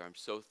together. I'm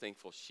so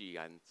thankful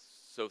I'm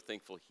so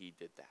thankful he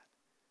did that.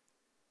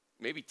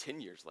 Maybe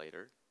 10 years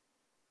later,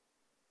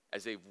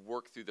 as they've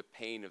worked through the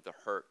pain of the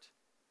hurt.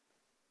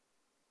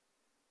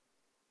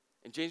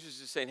 And James was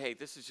just saying, hey,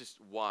 this is just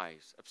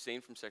wise. Abstain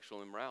from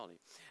sexual immorality.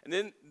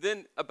 And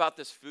then about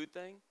this food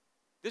thing,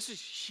 this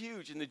is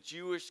huge in the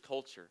Jewish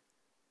culture.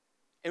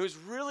 And it was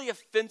really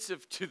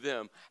offensive to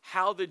them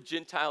how the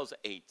Gentiles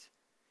ate.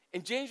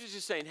 And James was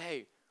just saying,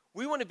 hey,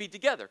 we want to be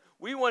together.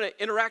 We want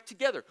to interact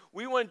together.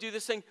 We want to do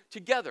this thing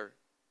together.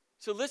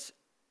 So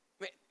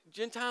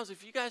Gentiles,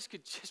 if you guys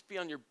could just be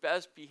on your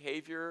best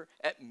behavior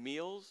at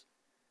meals,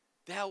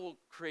 that will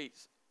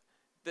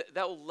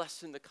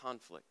lessen the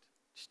conflict.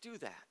 Just do that.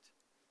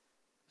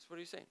 That's what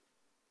he's saying.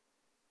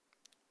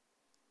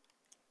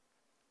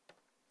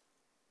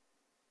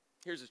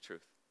 Here's the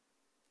truth.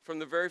 From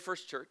the very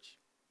first church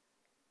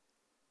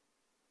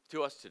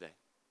to us today,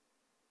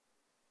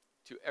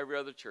 to every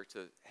other church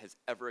that has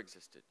ever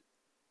existed,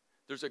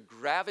 there's a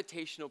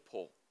gravitational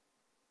pull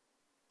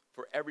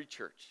for every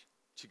church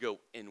to go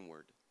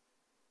inward.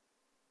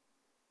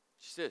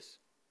 Just this.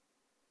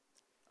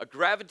 A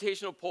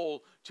gravitational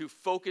pull to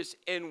focus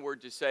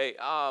inward, to say,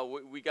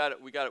 we got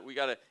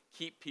to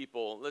keep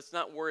people. Let's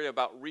not worry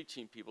about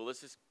reaching people.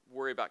 Let's just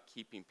worry about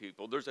keeping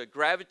people. There's a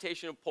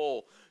gravitational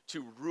pull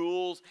to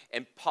rules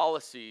and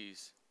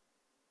policies,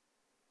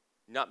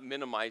 not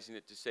minimizing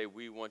it, to say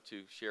we want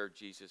to share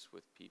Jesus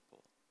with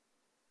people.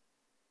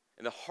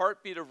 And the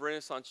heartbeat of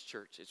Renaissance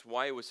Church, it's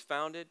why it was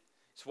founded,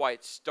 it's why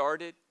it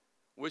started,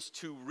 was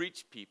to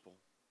reach people,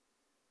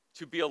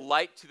 to be a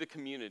light to the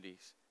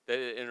communities that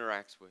it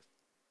interacts with.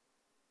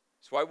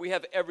 It's why we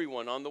have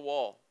everyone on the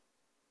wall.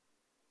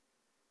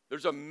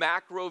 There's a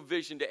macro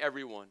vision to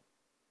everyone.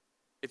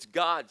 It's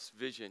God's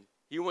vision.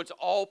 He wants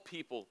all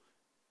people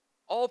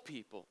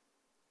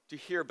to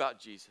hear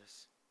about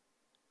Jesus.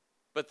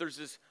 But there's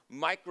this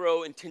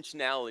micro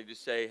intentionality to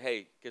say,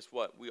 hey, guess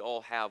what? We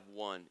all have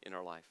one in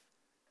our life.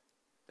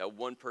 That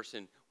one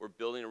person we're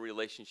building a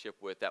relationship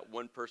with, that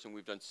one person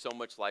we've done so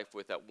much life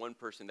with, that one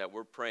person that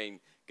we're praying,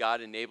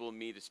 God, enable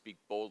me to speak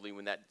boldly.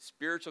 When that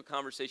spiritual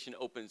conversation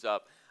opens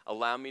up,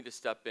 allow me to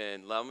step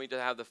in. Allow me to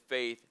have the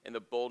faith and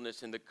the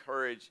boldness and the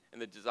courage and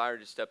the desire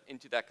to step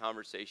into that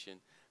conversation.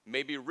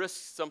 Maybe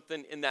risk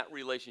something in that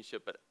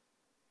relationship, but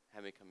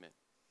have me come in.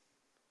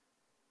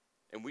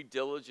 And we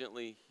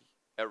diligently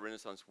at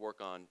Renaissance work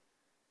on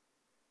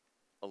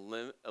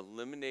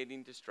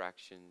eliminating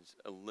distractions,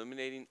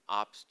 eliminating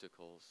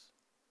obstacles,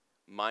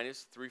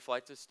 minus 3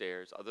 flights of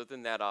stairs. Other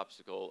than that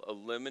obstacle,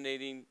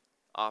 eliminating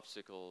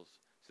obstacles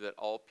so that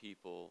all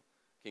people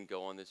can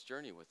go on this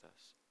journey with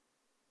us.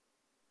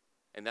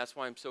 And that's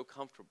why I'm so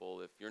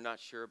comfortable. If you're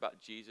not sure about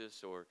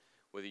Jesus or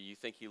whether you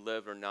think he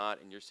lived or not,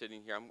 and you're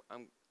sitting here,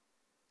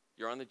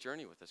 you're on the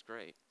journey with us,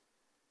 great.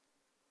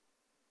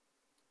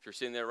 If you're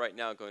sitting there right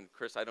now going,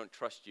 Chris, I don't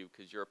trust you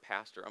because you're a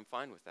pastor, I'm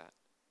fine with that.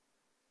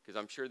 Because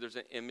I'm sure there's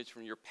an image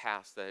from your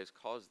past that has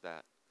caused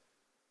that.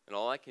 And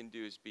all I can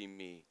do is be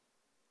me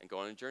and go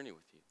on a journey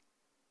with you.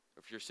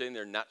 If you're sitting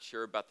there not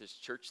sure about this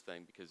church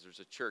thing because there's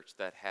a church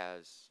that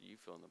has, you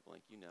fill in the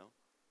blank, you know.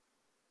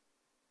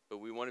 But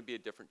we want to be a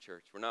different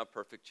church. We're not a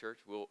perfect church.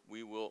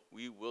 We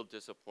will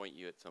disappoint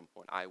you at some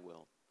point. I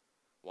will.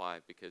 Why?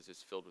 Because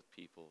it's filled with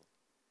people.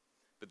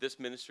 But this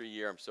ministry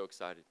year, I'm so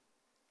excited.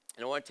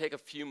 And I want to take a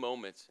few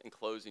moments in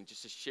closing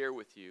just to share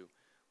with you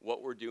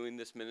what we're doing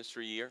this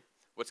ministry year,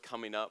 what's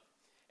coming up.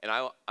 And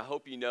I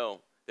hope you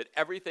know that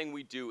everything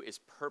we do is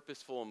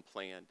purposeful and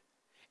planned.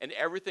 And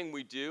everything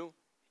we do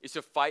is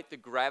to fight the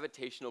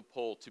gravitational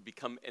pull to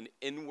become an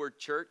inward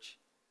church,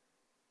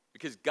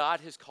 because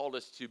God has called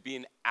us to be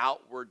an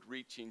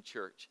outward-reaching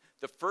church.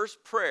 The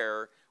first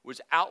prayer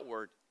was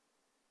outward.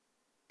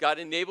 God,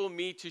 enable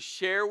me to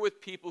share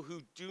with people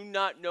who do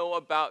not know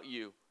about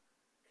you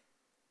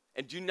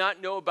and do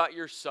not know about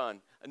your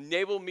Son.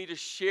 Enable me to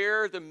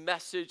share the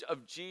message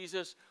of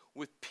Jesus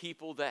with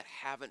people that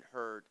haven't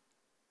heard.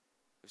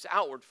 It was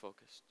outward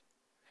focused.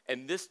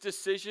 And this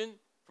decision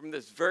from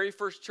this very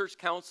first church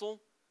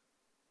council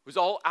was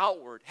all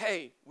outward.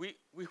 Hey, we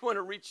want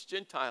to reach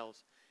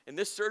Gentiles. And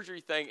this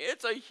surgery thing,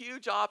 it's a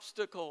huge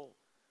obstacle.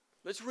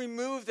 Let's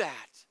remove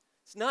that.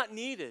 It's not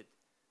needed.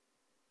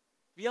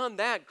 Beyond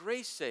that,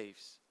 grace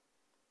saves.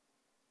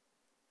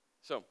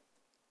 So,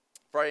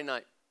 Friday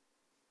night,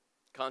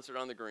 concert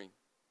on the Green.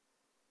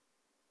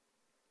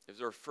 It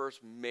was our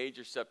first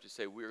major step to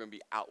say we're going to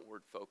be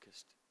outward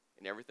focused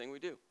in everything we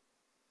do.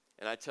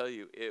 And I tell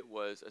you, it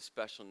was a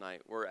special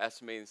night. We're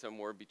estimating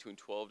somewhere between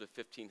 12 to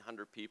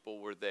 1,500 people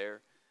were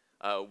there.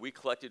 We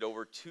collected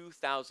over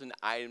 2,000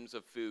 items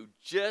of food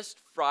just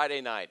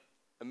Friday night.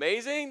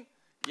 Amazing?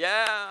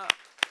 Yeah.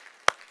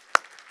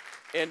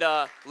 And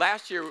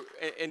last year,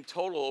 in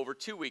total, over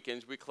 2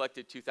 weekends, we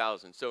collected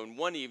 2,000. So in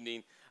one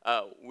evening,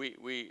 we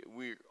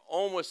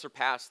almost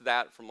surpassed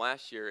that from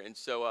last year. And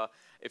so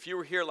if you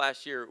were here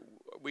last year,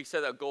 we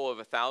set a goal of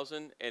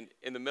 1,000. And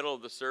in the middle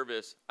of the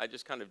service, I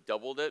just kind of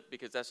doubled it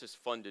because that's just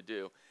fun to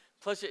do.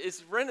 Plus,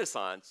 it's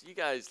Renaissance. You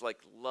guys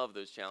love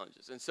those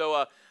challenges. And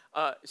so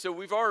so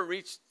we've already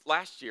reached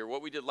last year,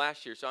 what we did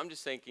last year. So I'm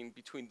just thinking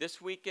between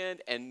this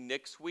weekend and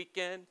next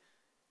weekend,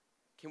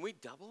 can we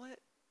double it?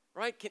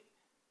 Right?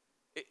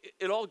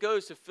 It all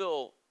goes to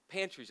fill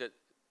pantries at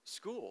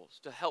schools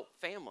to help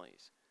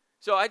families.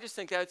 So I just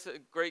think that's a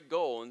great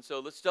goal, and so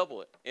let's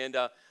double it. And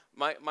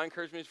my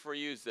encouragement for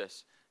you is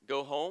this.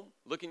 Go home,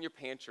 look in your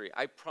pantry.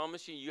 I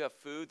promise you, you have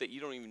food that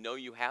you don't even know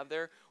you have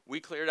there.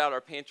 We cleared out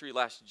our pantry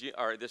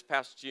this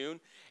past June,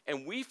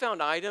 and we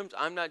found items.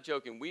 I'm not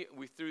joking.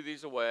 We threw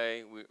these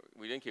away.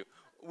 We didn't keep.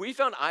 We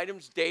found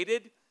items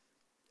dated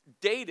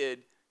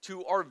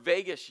to our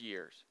Vegas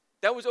years.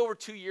 That was over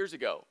 2 years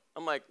ago.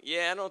 I'm like,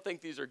 yeah, I don't think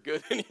these are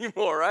good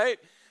anymore, right?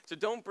 So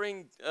don't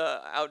bring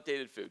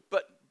outdated food.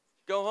 But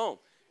go home,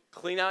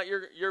 clean out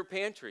your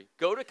pantry.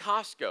 Go to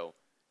Costco.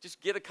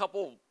 Just get a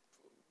couple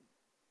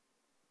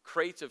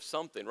crates of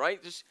something,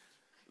 right?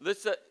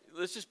 Let's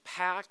just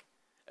pack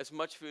as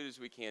much food as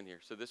we can here.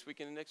 So this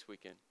weekend and next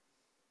weekend.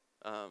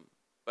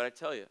 But I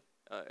tell you,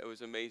 it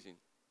was amazing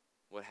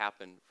what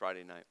happened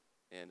Friday night,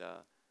 and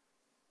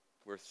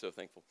we're so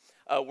thankful.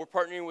 We're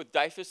partnering with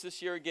DYFS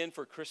this year again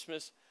for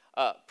Christmas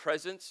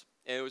presents,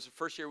 and it was the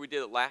first year we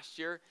did it last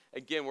year.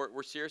 Again,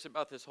 we're serious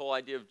about this whole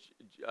idea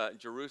of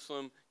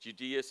Jerusalem,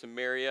 Judea,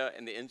 Samaria,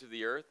 and the ends of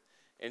the earth.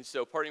 And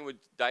so partnering with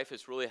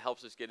DYFS really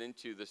helps us get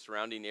into the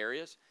surrounding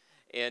areas.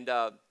 And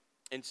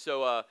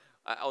so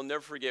I'll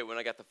never forget when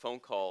I got the phone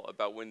call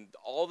about when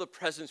all the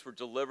presents were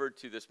delivered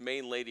to this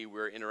main lady we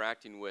were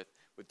interacting with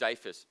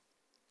DYFS.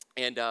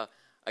 And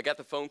I got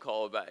the phone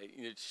call about,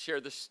 to share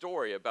the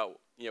story about,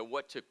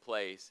 what took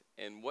place.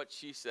 And what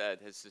she said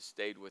has just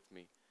stayed with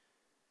me.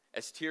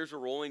 As tears were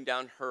rolling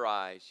down her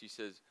eyes, she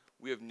says,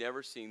 we have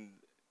never seen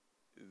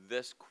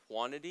this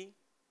quantity,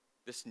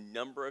 this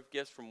number of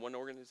gifts from one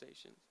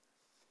organization.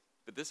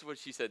 But this is what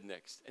she said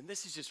next. And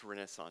this is just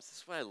Renaissance. This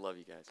is why I love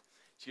you guys.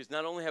 She goes,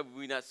 not only have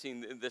we not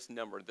seen this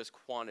number, this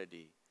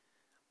quantity,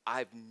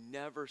 I've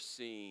never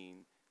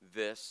seen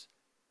this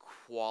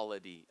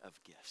quality of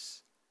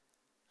gifts.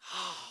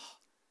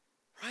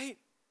 Right?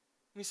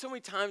 I mean, so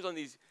many times on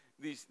these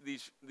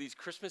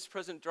Christmas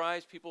present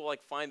drives, people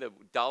find the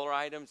dollar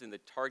items in the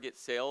Target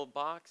sale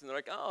box, and they're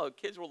like, oh,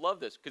 kids will love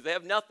this because they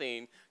have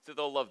nothing, so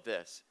they'll love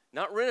this.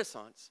 Not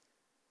Renaissance.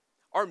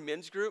 Our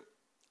men's group,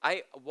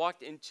 I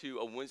walked into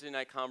a Wednesday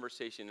night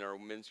conversation in our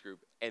men's group,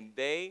 and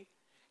they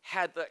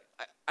had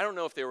I don't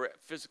know if they were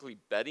physically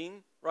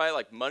betting, right,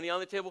 like money on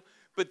the table,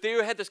 but they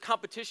had this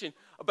competition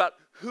about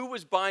who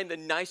was buying the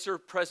nicer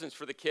presents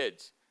for the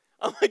kids.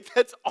 I'm like,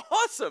 that's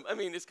awesome. I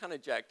mean, it's kind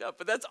of jacked up,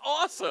 but that's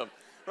awesome,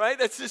 right?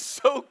 That's just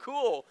so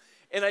cool.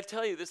 And I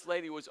tell you, this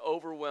lady was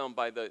overwhelmed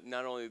by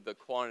not only the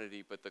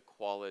quantity, but the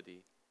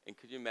quality. And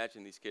could you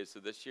imagine these kids? So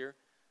this year,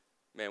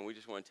 man, we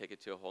just want to take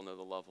it to a whole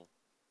nother level.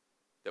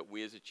 That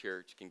we as a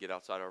church can get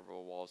outside of our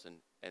walls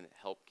and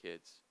help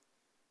kids,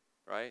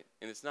 right?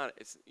 And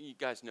you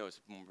guys know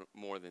it's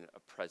more than a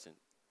present.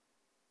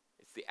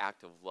 It's the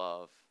act of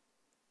love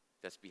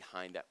that's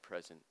behind that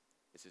present.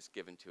 It's just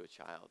given to a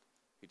child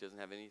who doesn't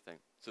have anything.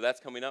 So that's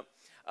coming up.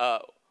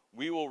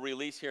 We will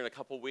release here in a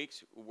couple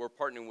weeks. We're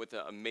partnering with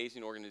an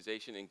amazing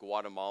organization in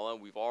Guatemala.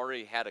 We've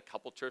already had a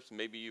couple trips.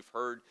 Maybe you've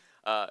heard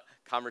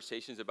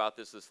conversations about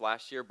this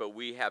last year, but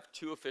we have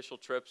 2 official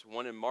trips,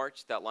 one in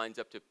March that lines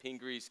up to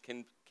Pingree's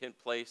Kent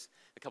Place,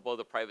 a couple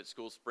other private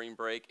schools spring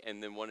break,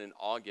 and then one in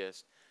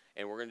August.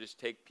 And we're going to just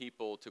take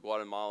people to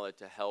Guatemala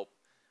to help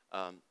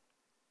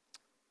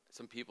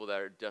some people that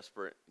are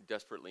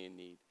desperately in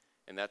need.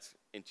 And that's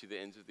into the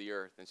ends of the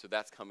earth. And so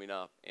that's coming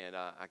up, and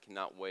I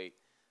cannot wait.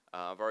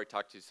 I've already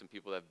talked to some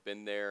people that have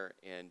been there,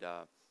 and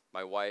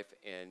my wife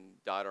and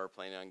daughter are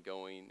planning on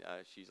going.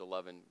 She's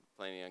 11,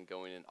 planning on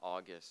going in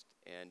August,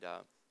 and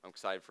I'm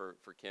excited for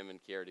Kim and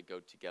Kiara to go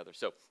together.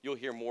 So you'll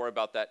hear more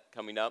about that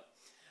coming up.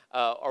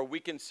 Our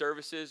weekend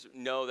services,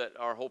 know that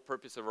our whole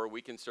purpose of our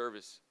weekend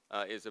service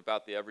is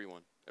about the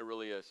everyone. It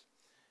really is,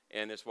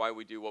 and it's why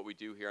we do what we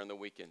do here on the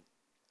weekend.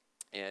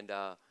 And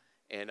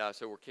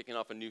so we're kicking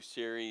off a new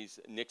series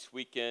next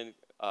weekend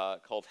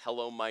called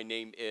Hello, My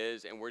Name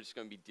Is, and we're just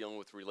going to be dealing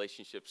with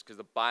relationships because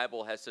the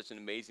Bible has such an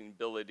amazing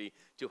ability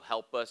to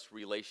help us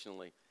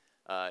relationally.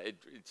 It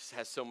just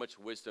has so much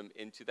wisdom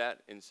into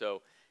that, and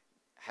so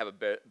have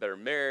a better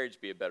marriage,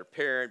 be a better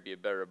parent, be a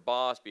better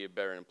boss, be a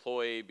better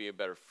employee, be a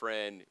better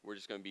friend. We're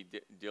just going to be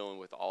dealing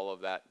with all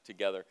of that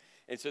together.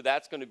 And so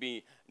that's going to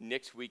be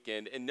next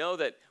weekend. And know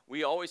that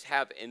we always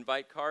have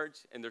invite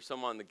cards, and there's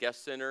some on the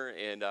guest center,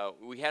 and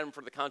we had them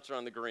for the concert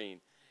on the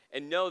green.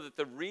 And know that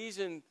the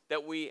reason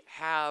that we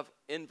have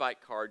invite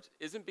cards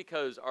isn't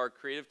because our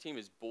creative team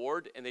is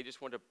bored and they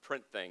just want to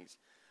print things.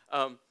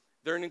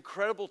 They're an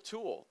incredible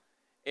tool.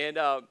 And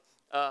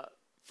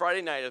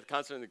Friday night at the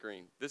concert on the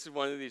green, this is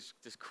one of these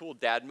just cool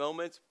dad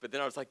moments, but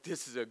then I was like,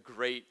 this is a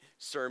great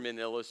sermon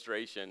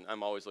illustration.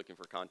 I'm always looking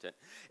for content.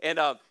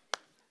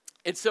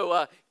 And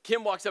so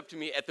Kim walks up to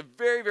me at the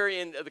very, very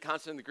end of the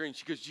concert on the green.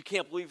 She goes, you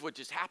can't believe what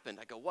just happened.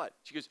 I go, what?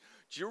 She goes,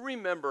 do you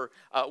remember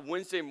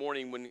Wednesday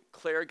morning when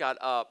Claire got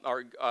up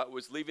or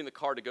was leaving the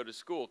car to go to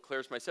school?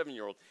 Claire's my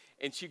 7-year-old.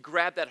 And she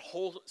grabbed that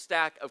whole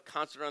stack of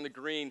concert on the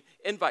green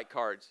invite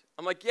cards.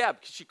 I'm like, yeah,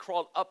 because she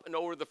crawled up and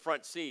over the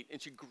front seat and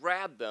she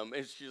grabbed them.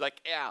 And she's like,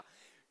 yeah.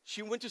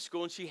 She went to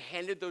school and she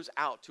handed those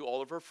out to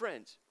all of her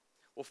friends.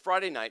 Well,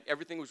 Friday night,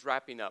 everything was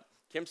wrapping up.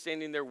 Kim's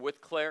standing there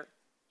with Claire.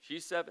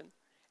 She's 7.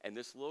 And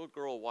this little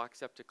girl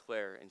walks up to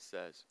Claire and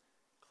says,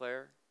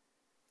 Claire,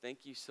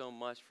 thank you so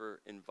much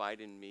for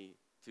inviting me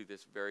to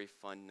this very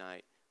fun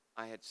night.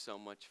 I had so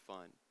much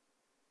fun.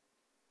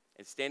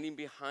 And standing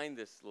behind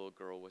this little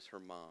girl was her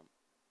mom,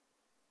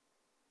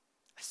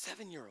 a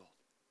 7-year-old,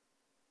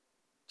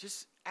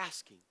 just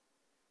asking.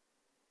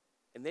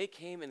 And they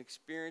came and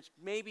experienced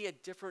maybe a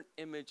different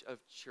image of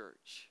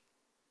church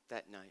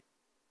that night.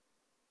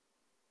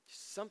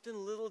 Just something a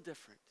little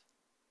different.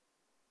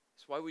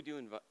 That's why we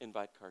do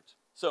invite cards.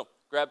 So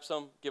grab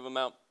some, give them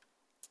out.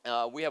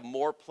 We have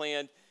more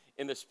planned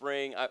in the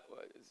spring.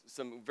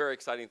 Some very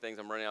exciting things.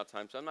 I'm running out of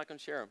time, so I'm not going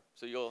to share them.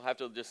 So you'll have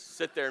to just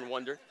sit there and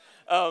wonder.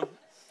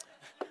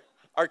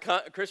 Our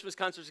Christmas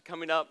concerts are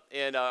coming up,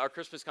 and our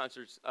Christmas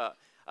concerts.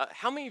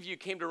 How many of you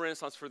came to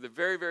Renaissance for the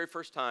very, very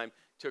first time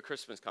to a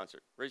Christmas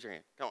concert? Raise your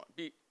hand. Come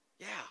on.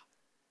 Yeah.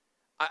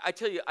 I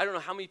tell you, I don't know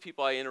how many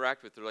people I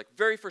interact with. They're like,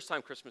 very first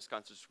time Christmas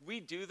concerts. We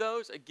do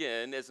those,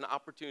 again, as an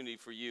opportunity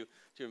for you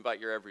to invite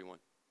your everyone.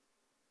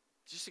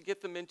 Just to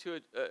get them into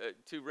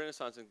to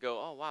Renaissance and go,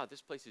 oh, wow,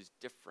 this place is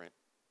different.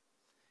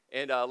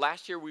 And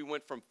last year we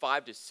went from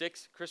 5 to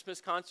 6 Christmas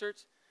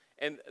concerts.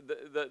 And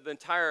the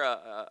entire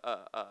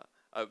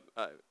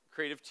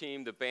creative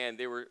team, the band,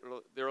 they were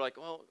like,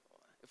 well,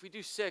 if we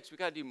do 6, we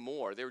got to do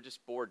more. They were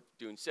just bored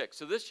doing 6.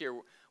 So this year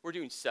we're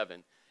doing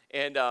 7.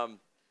 And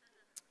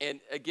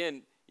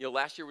again,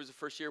 last year was the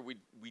first year we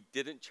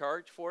didn't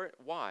charge for it.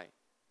 Why?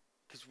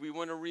 Because we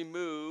want to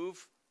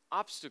remove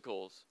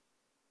obstacles.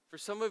 For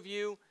some of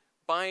you,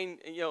 buying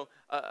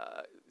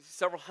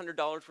several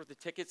 $100s worth of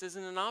tickets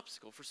isn't an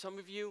obstacle. For some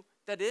of you,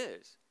 that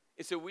is.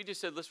 And so we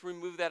just said, let's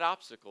remove that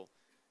obstacle.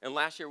 And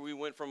last year we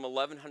went from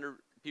 1,100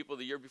 people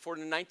the year before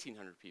to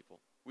 1,900 people.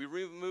 We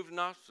removed an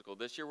obstacle.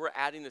 This year we're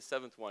adding the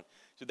 7th one.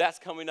 So that's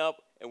coming up,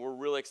 and we're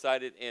really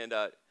excited. And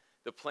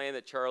the plan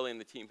that Charlie and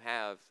the team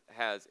has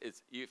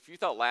is, if you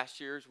thought last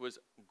year's was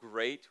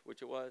great,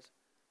 which it was,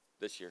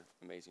 this year,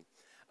 amazing.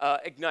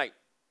 Ignite.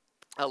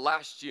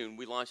 Last June,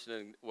 we launched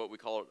what we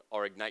call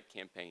our Ignite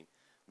campaign.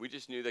 We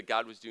just knew that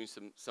God was doing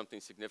something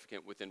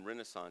significant within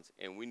Renaissance,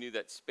 and we knew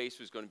that space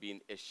was going to be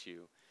an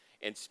issue.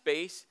 And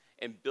space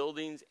and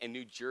buildings and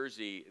New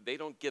Jersey, they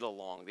don't get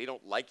along. They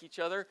don't like each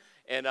other.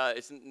 And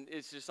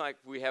it's just like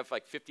we have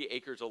like 50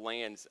 acres of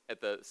lands at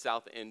the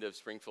south end of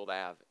Springfield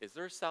Ave. Is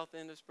there a south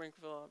end of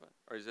Springfield Ave?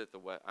 Or is it the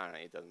west? I don't know.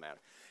 It doesn't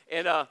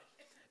matter.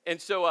 And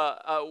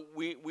so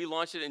we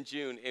launched it in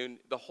June. And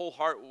the whole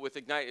heart with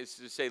Ignite is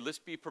to say, let's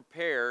be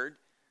prepared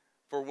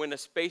for when a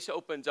space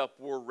opens up,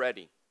 we're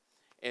ready.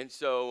 And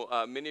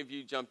so many of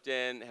you jumped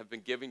in, have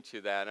been giving to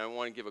that. And I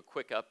want to give a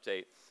quick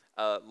update.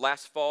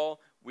 Last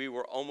fall, we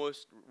were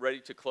almost ready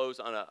to close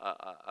on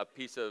a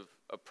piece of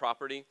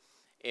property.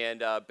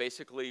 And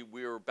basically,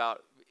 we were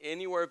about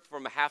anywhere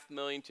from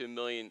 $500,000 to $1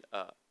 million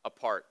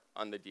apart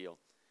on the deal.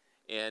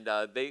 And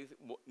they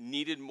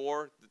needed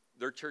more.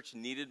 Their church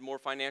needed more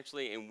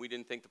financially, and we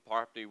didn't think the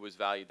property was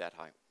valued that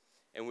high.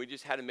 And we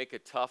just had to make a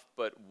tough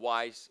but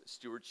wise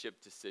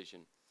stewardship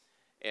decision.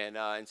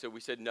 And so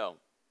we said no.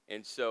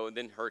 And so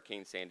then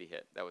Hurricane Sandy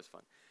hit. That was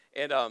fun.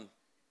 And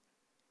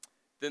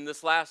then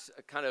this last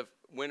kind of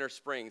winter,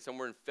 spring,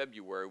 somewhere in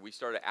February, we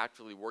started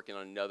actually working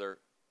on another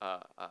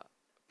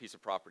piece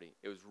of property.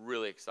 It was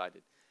really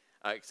exciting.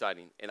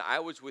 And I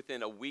was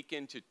within a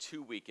weekend to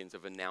 2 weekends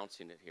of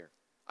announcing it here.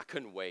 I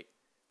couldn't wait.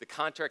 The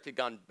contract had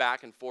gone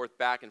back and forth,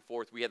 back and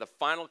forth. We had the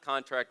final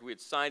contract. We had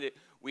signed it.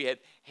 We had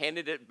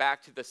handed it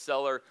back to the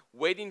seller,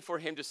 waiting for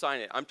him to sign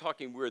it. I'm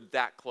talking we were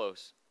that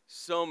close.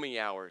 So many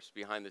hours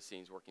behind the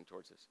scenes working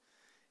towards this.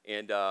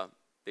 And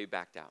they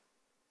backed out.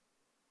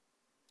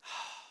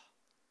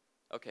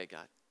 Okay,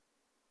 God.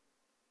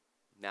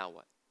 Now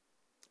what?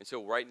 And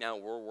so right now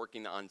we're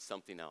working on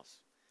something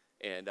else.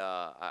 And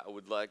I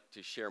would like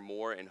to share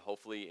more, and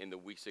hopefully in the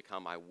weeks to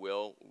come I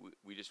will.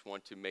 We just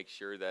want to make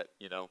sure that,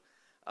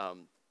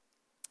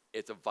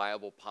 it's a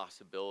viable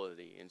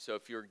possibility. And so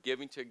if you're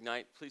giving to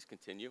Ignite, please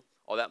continue.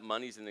 All that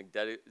money's in a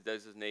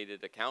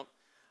designated account.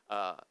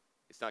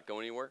 It's not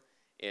going anywhere.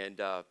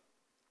 And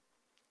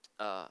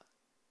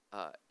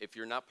if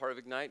you're not part of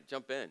Ignite,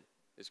 jump in.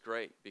 It's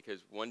great,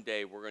 because one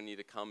day we're going to need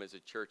to come as a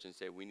church and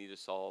say we need to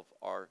solve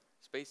our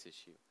space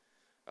issue.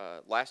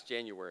 Last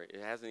January,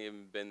 it hasn't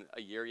even been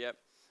a year yet,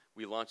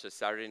 we launched a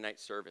Saturday night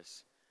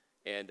service.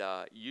 And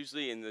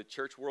usually in the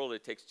church world,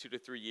 it takes 2 to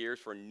 3 years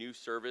for a new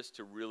service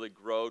to really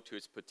grow to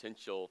its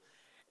potential.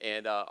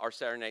 And our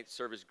Saturday night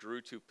service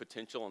grew to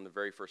potential on the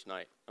very first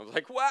night. I was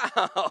like,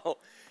 wow.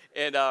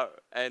 And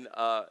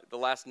the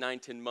last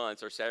 9-10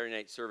 months, our Saturday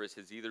night service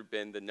has either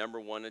been the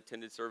 #1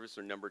 attended service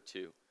or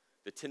 #2.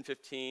 The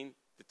 10:15,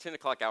 the 10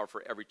 o'clock hour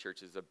for every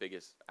church is the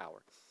biggest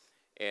hour.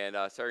 And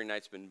Saturday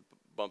night's been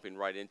bumping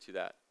right into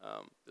that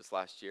this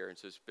last year. And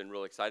so it's been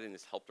really exciting.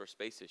 It's helped our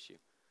space issue,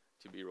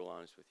 to be real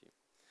honest with you.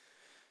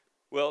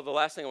 Well, the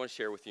last thing I want to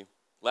share with you.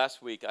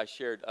 Last week I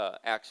shared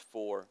Acts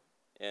 4.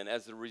 And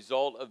as a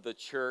result of the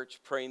church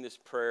praying this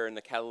prayer in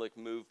the Catholic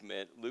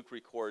movement, Luke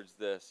records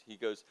this. He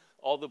goes,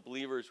 all the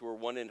believers were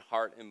one in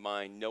heart and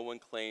mind. No one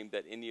claimed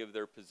that any of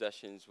their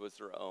possessions was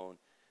their own,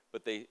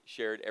 but they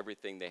shared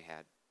everything they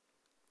had.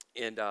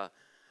 And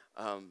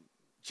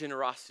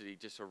generosity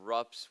just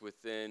erupts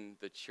within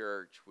the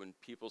church when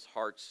people's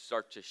hearts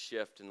start to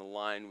shift and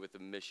align with the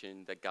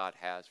mission that God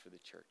has for the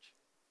church.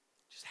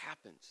 It just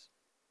happens.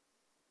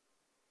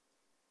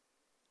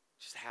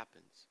 It just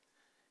happens.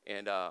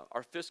 And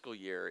our fiscal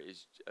year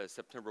is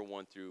September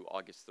 1 through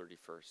August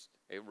 31st.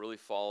 It really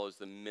follows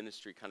the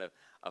ministry kind of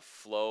a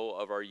flow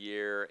of our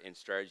year and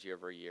strategy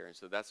of our year. And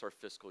so that's our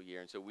fiscal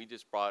year. And so we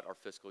just brought our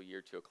fiscal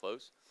year to a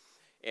close.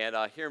 And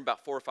here in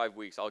about 4 or 5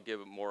 weeks, I'll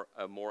give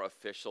a more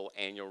official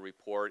annual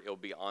report. It'll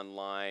be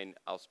online.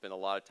 I'll spend a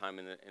lot of time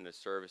in the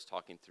service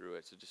talking through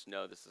it. So just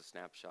know this is a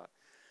snapshot.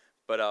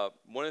 But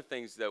one of the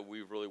things that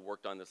we've really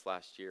worked on this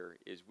last year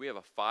is we have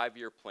a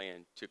 5-year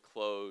plan to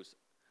close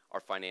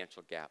our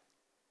financial gap.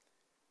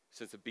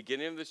 Since the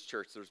beginning of this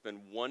church, there's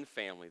been one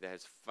family that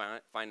has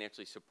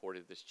financially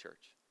supported this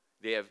church.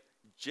 They have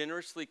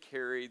generously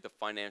carried the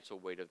financial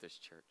weight of this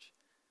church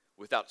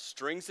without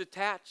strings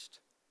attached.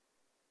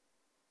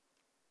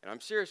 And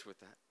I'm serious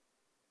with that.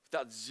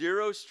 Without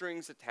zero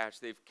strings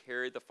attached, they've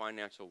carried the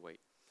financial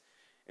weight.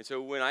 And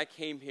so when I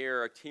came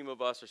here, a team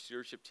of us, our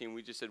stewardship team,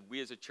 we just said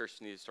we as a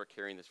church need to start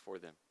carrying this for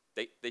them.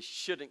 They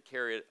shouldn't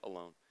carry it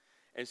alone.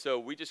 And so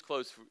we just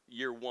closed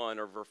year 1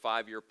 of our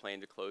 5-year plan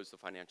to close the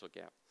financial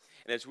gap.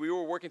 And as we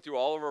were working through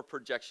all of our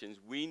projections,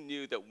 we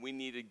knew that we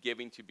needed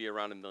giving to be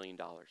around $1 million.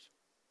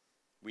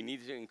 We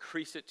needed to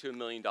increase it to $1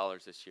 million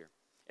this year.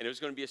 And it was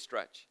going to be a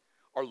stretch.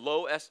 Our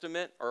low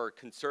estimate, or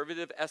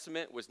conservative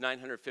estimate, was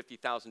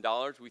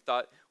 $950,000 we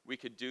thought we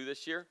could do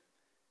this year.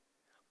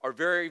 Our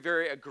very,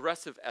 very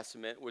aggressive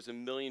estimate was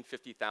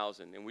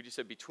 $1,050,000. And we just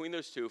said between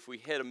those two, if we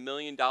hit $1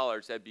 million,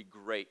 that'd be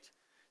great.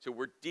 So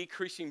we're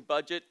decreasing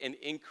budget and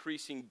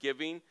increasing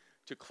giving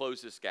to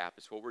close this gap.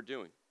 It's what we're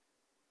doing.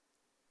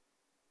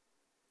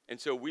 And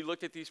so we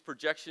looked at these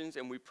projections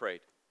and we prayed.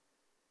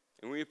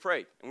 And we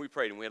prayed and we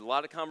prayed. And we had a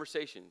lot of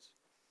conversations.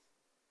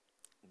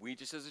 We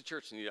just as a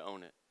church need to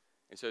own it.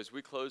 And so as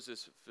we close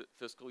this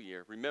fiscal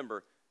year,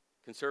 remember,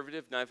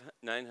 conservative,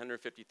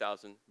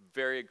 $950,000,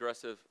 very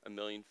aggressive,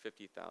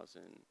 $1,050,000.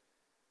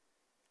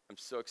 I'm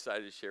so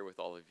excited to share with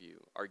all of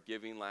you. Our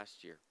giving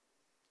last year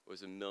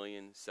was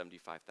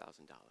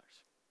 $1,075,000.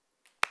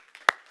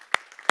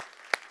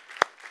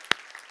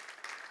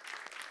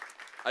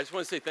 I just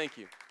want to say thank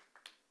you.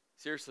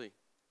 Seriously.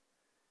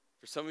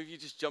 For some of you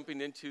just jumping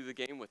into the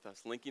game with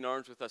us, linking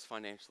arms with us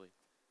financially.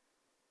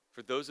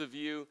 For those of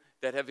you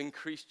that have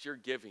increased your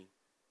giving,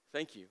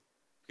 thank you.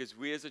 Because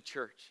we as a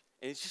church,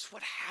 and it's just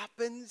what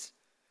happens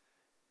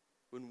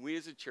when we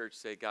as a church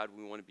say, God,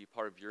 we want to be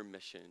part of your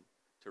mission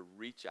to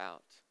reach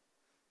out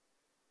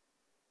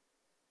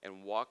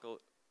and walk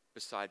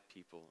beside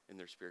people in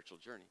their spiritual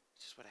journey.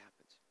 It's just what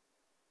happens.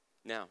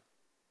 Now,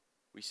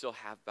 we still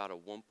have about a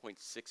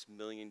 $1.6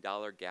 million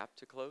gap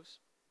to close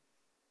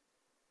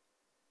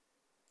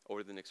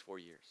over the next 4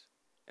 years.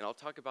 And I'll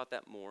talk about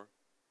that more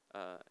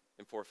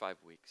in 4 or 5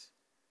 weeks.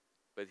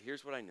 But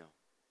here's what I know.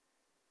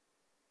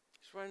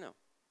 Here's what I know.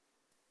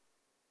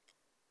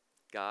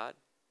 God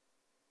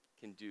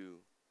can do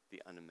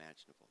the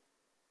unimaginable.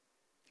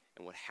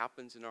 And what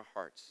happens in our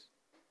hearts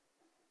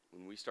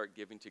when we start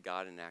giving to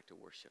God an act of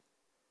worship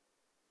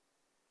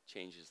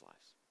changes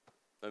lives.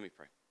 Let me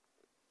pray.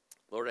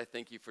 Lord, I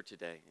thank you for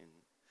today. And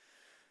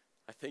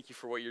I thank you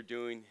for what you're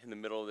doing in the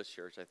middle of this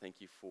church. I thank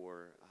you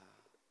for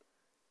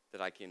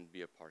that I can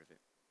be a part of it.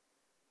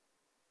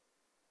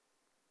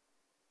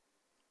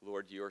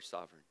 Lord, you are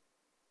sovereign.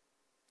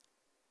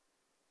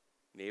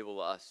 Enable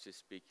us to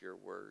speak your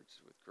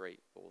words with great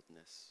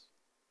boldness.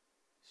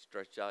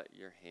 Stretch out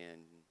your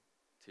hand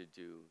to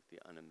do the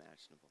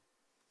unimaginable.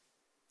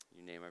 In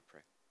your name I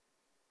pray.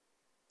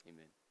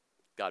 Amen.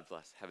 God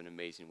bless. Have an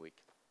amazing week.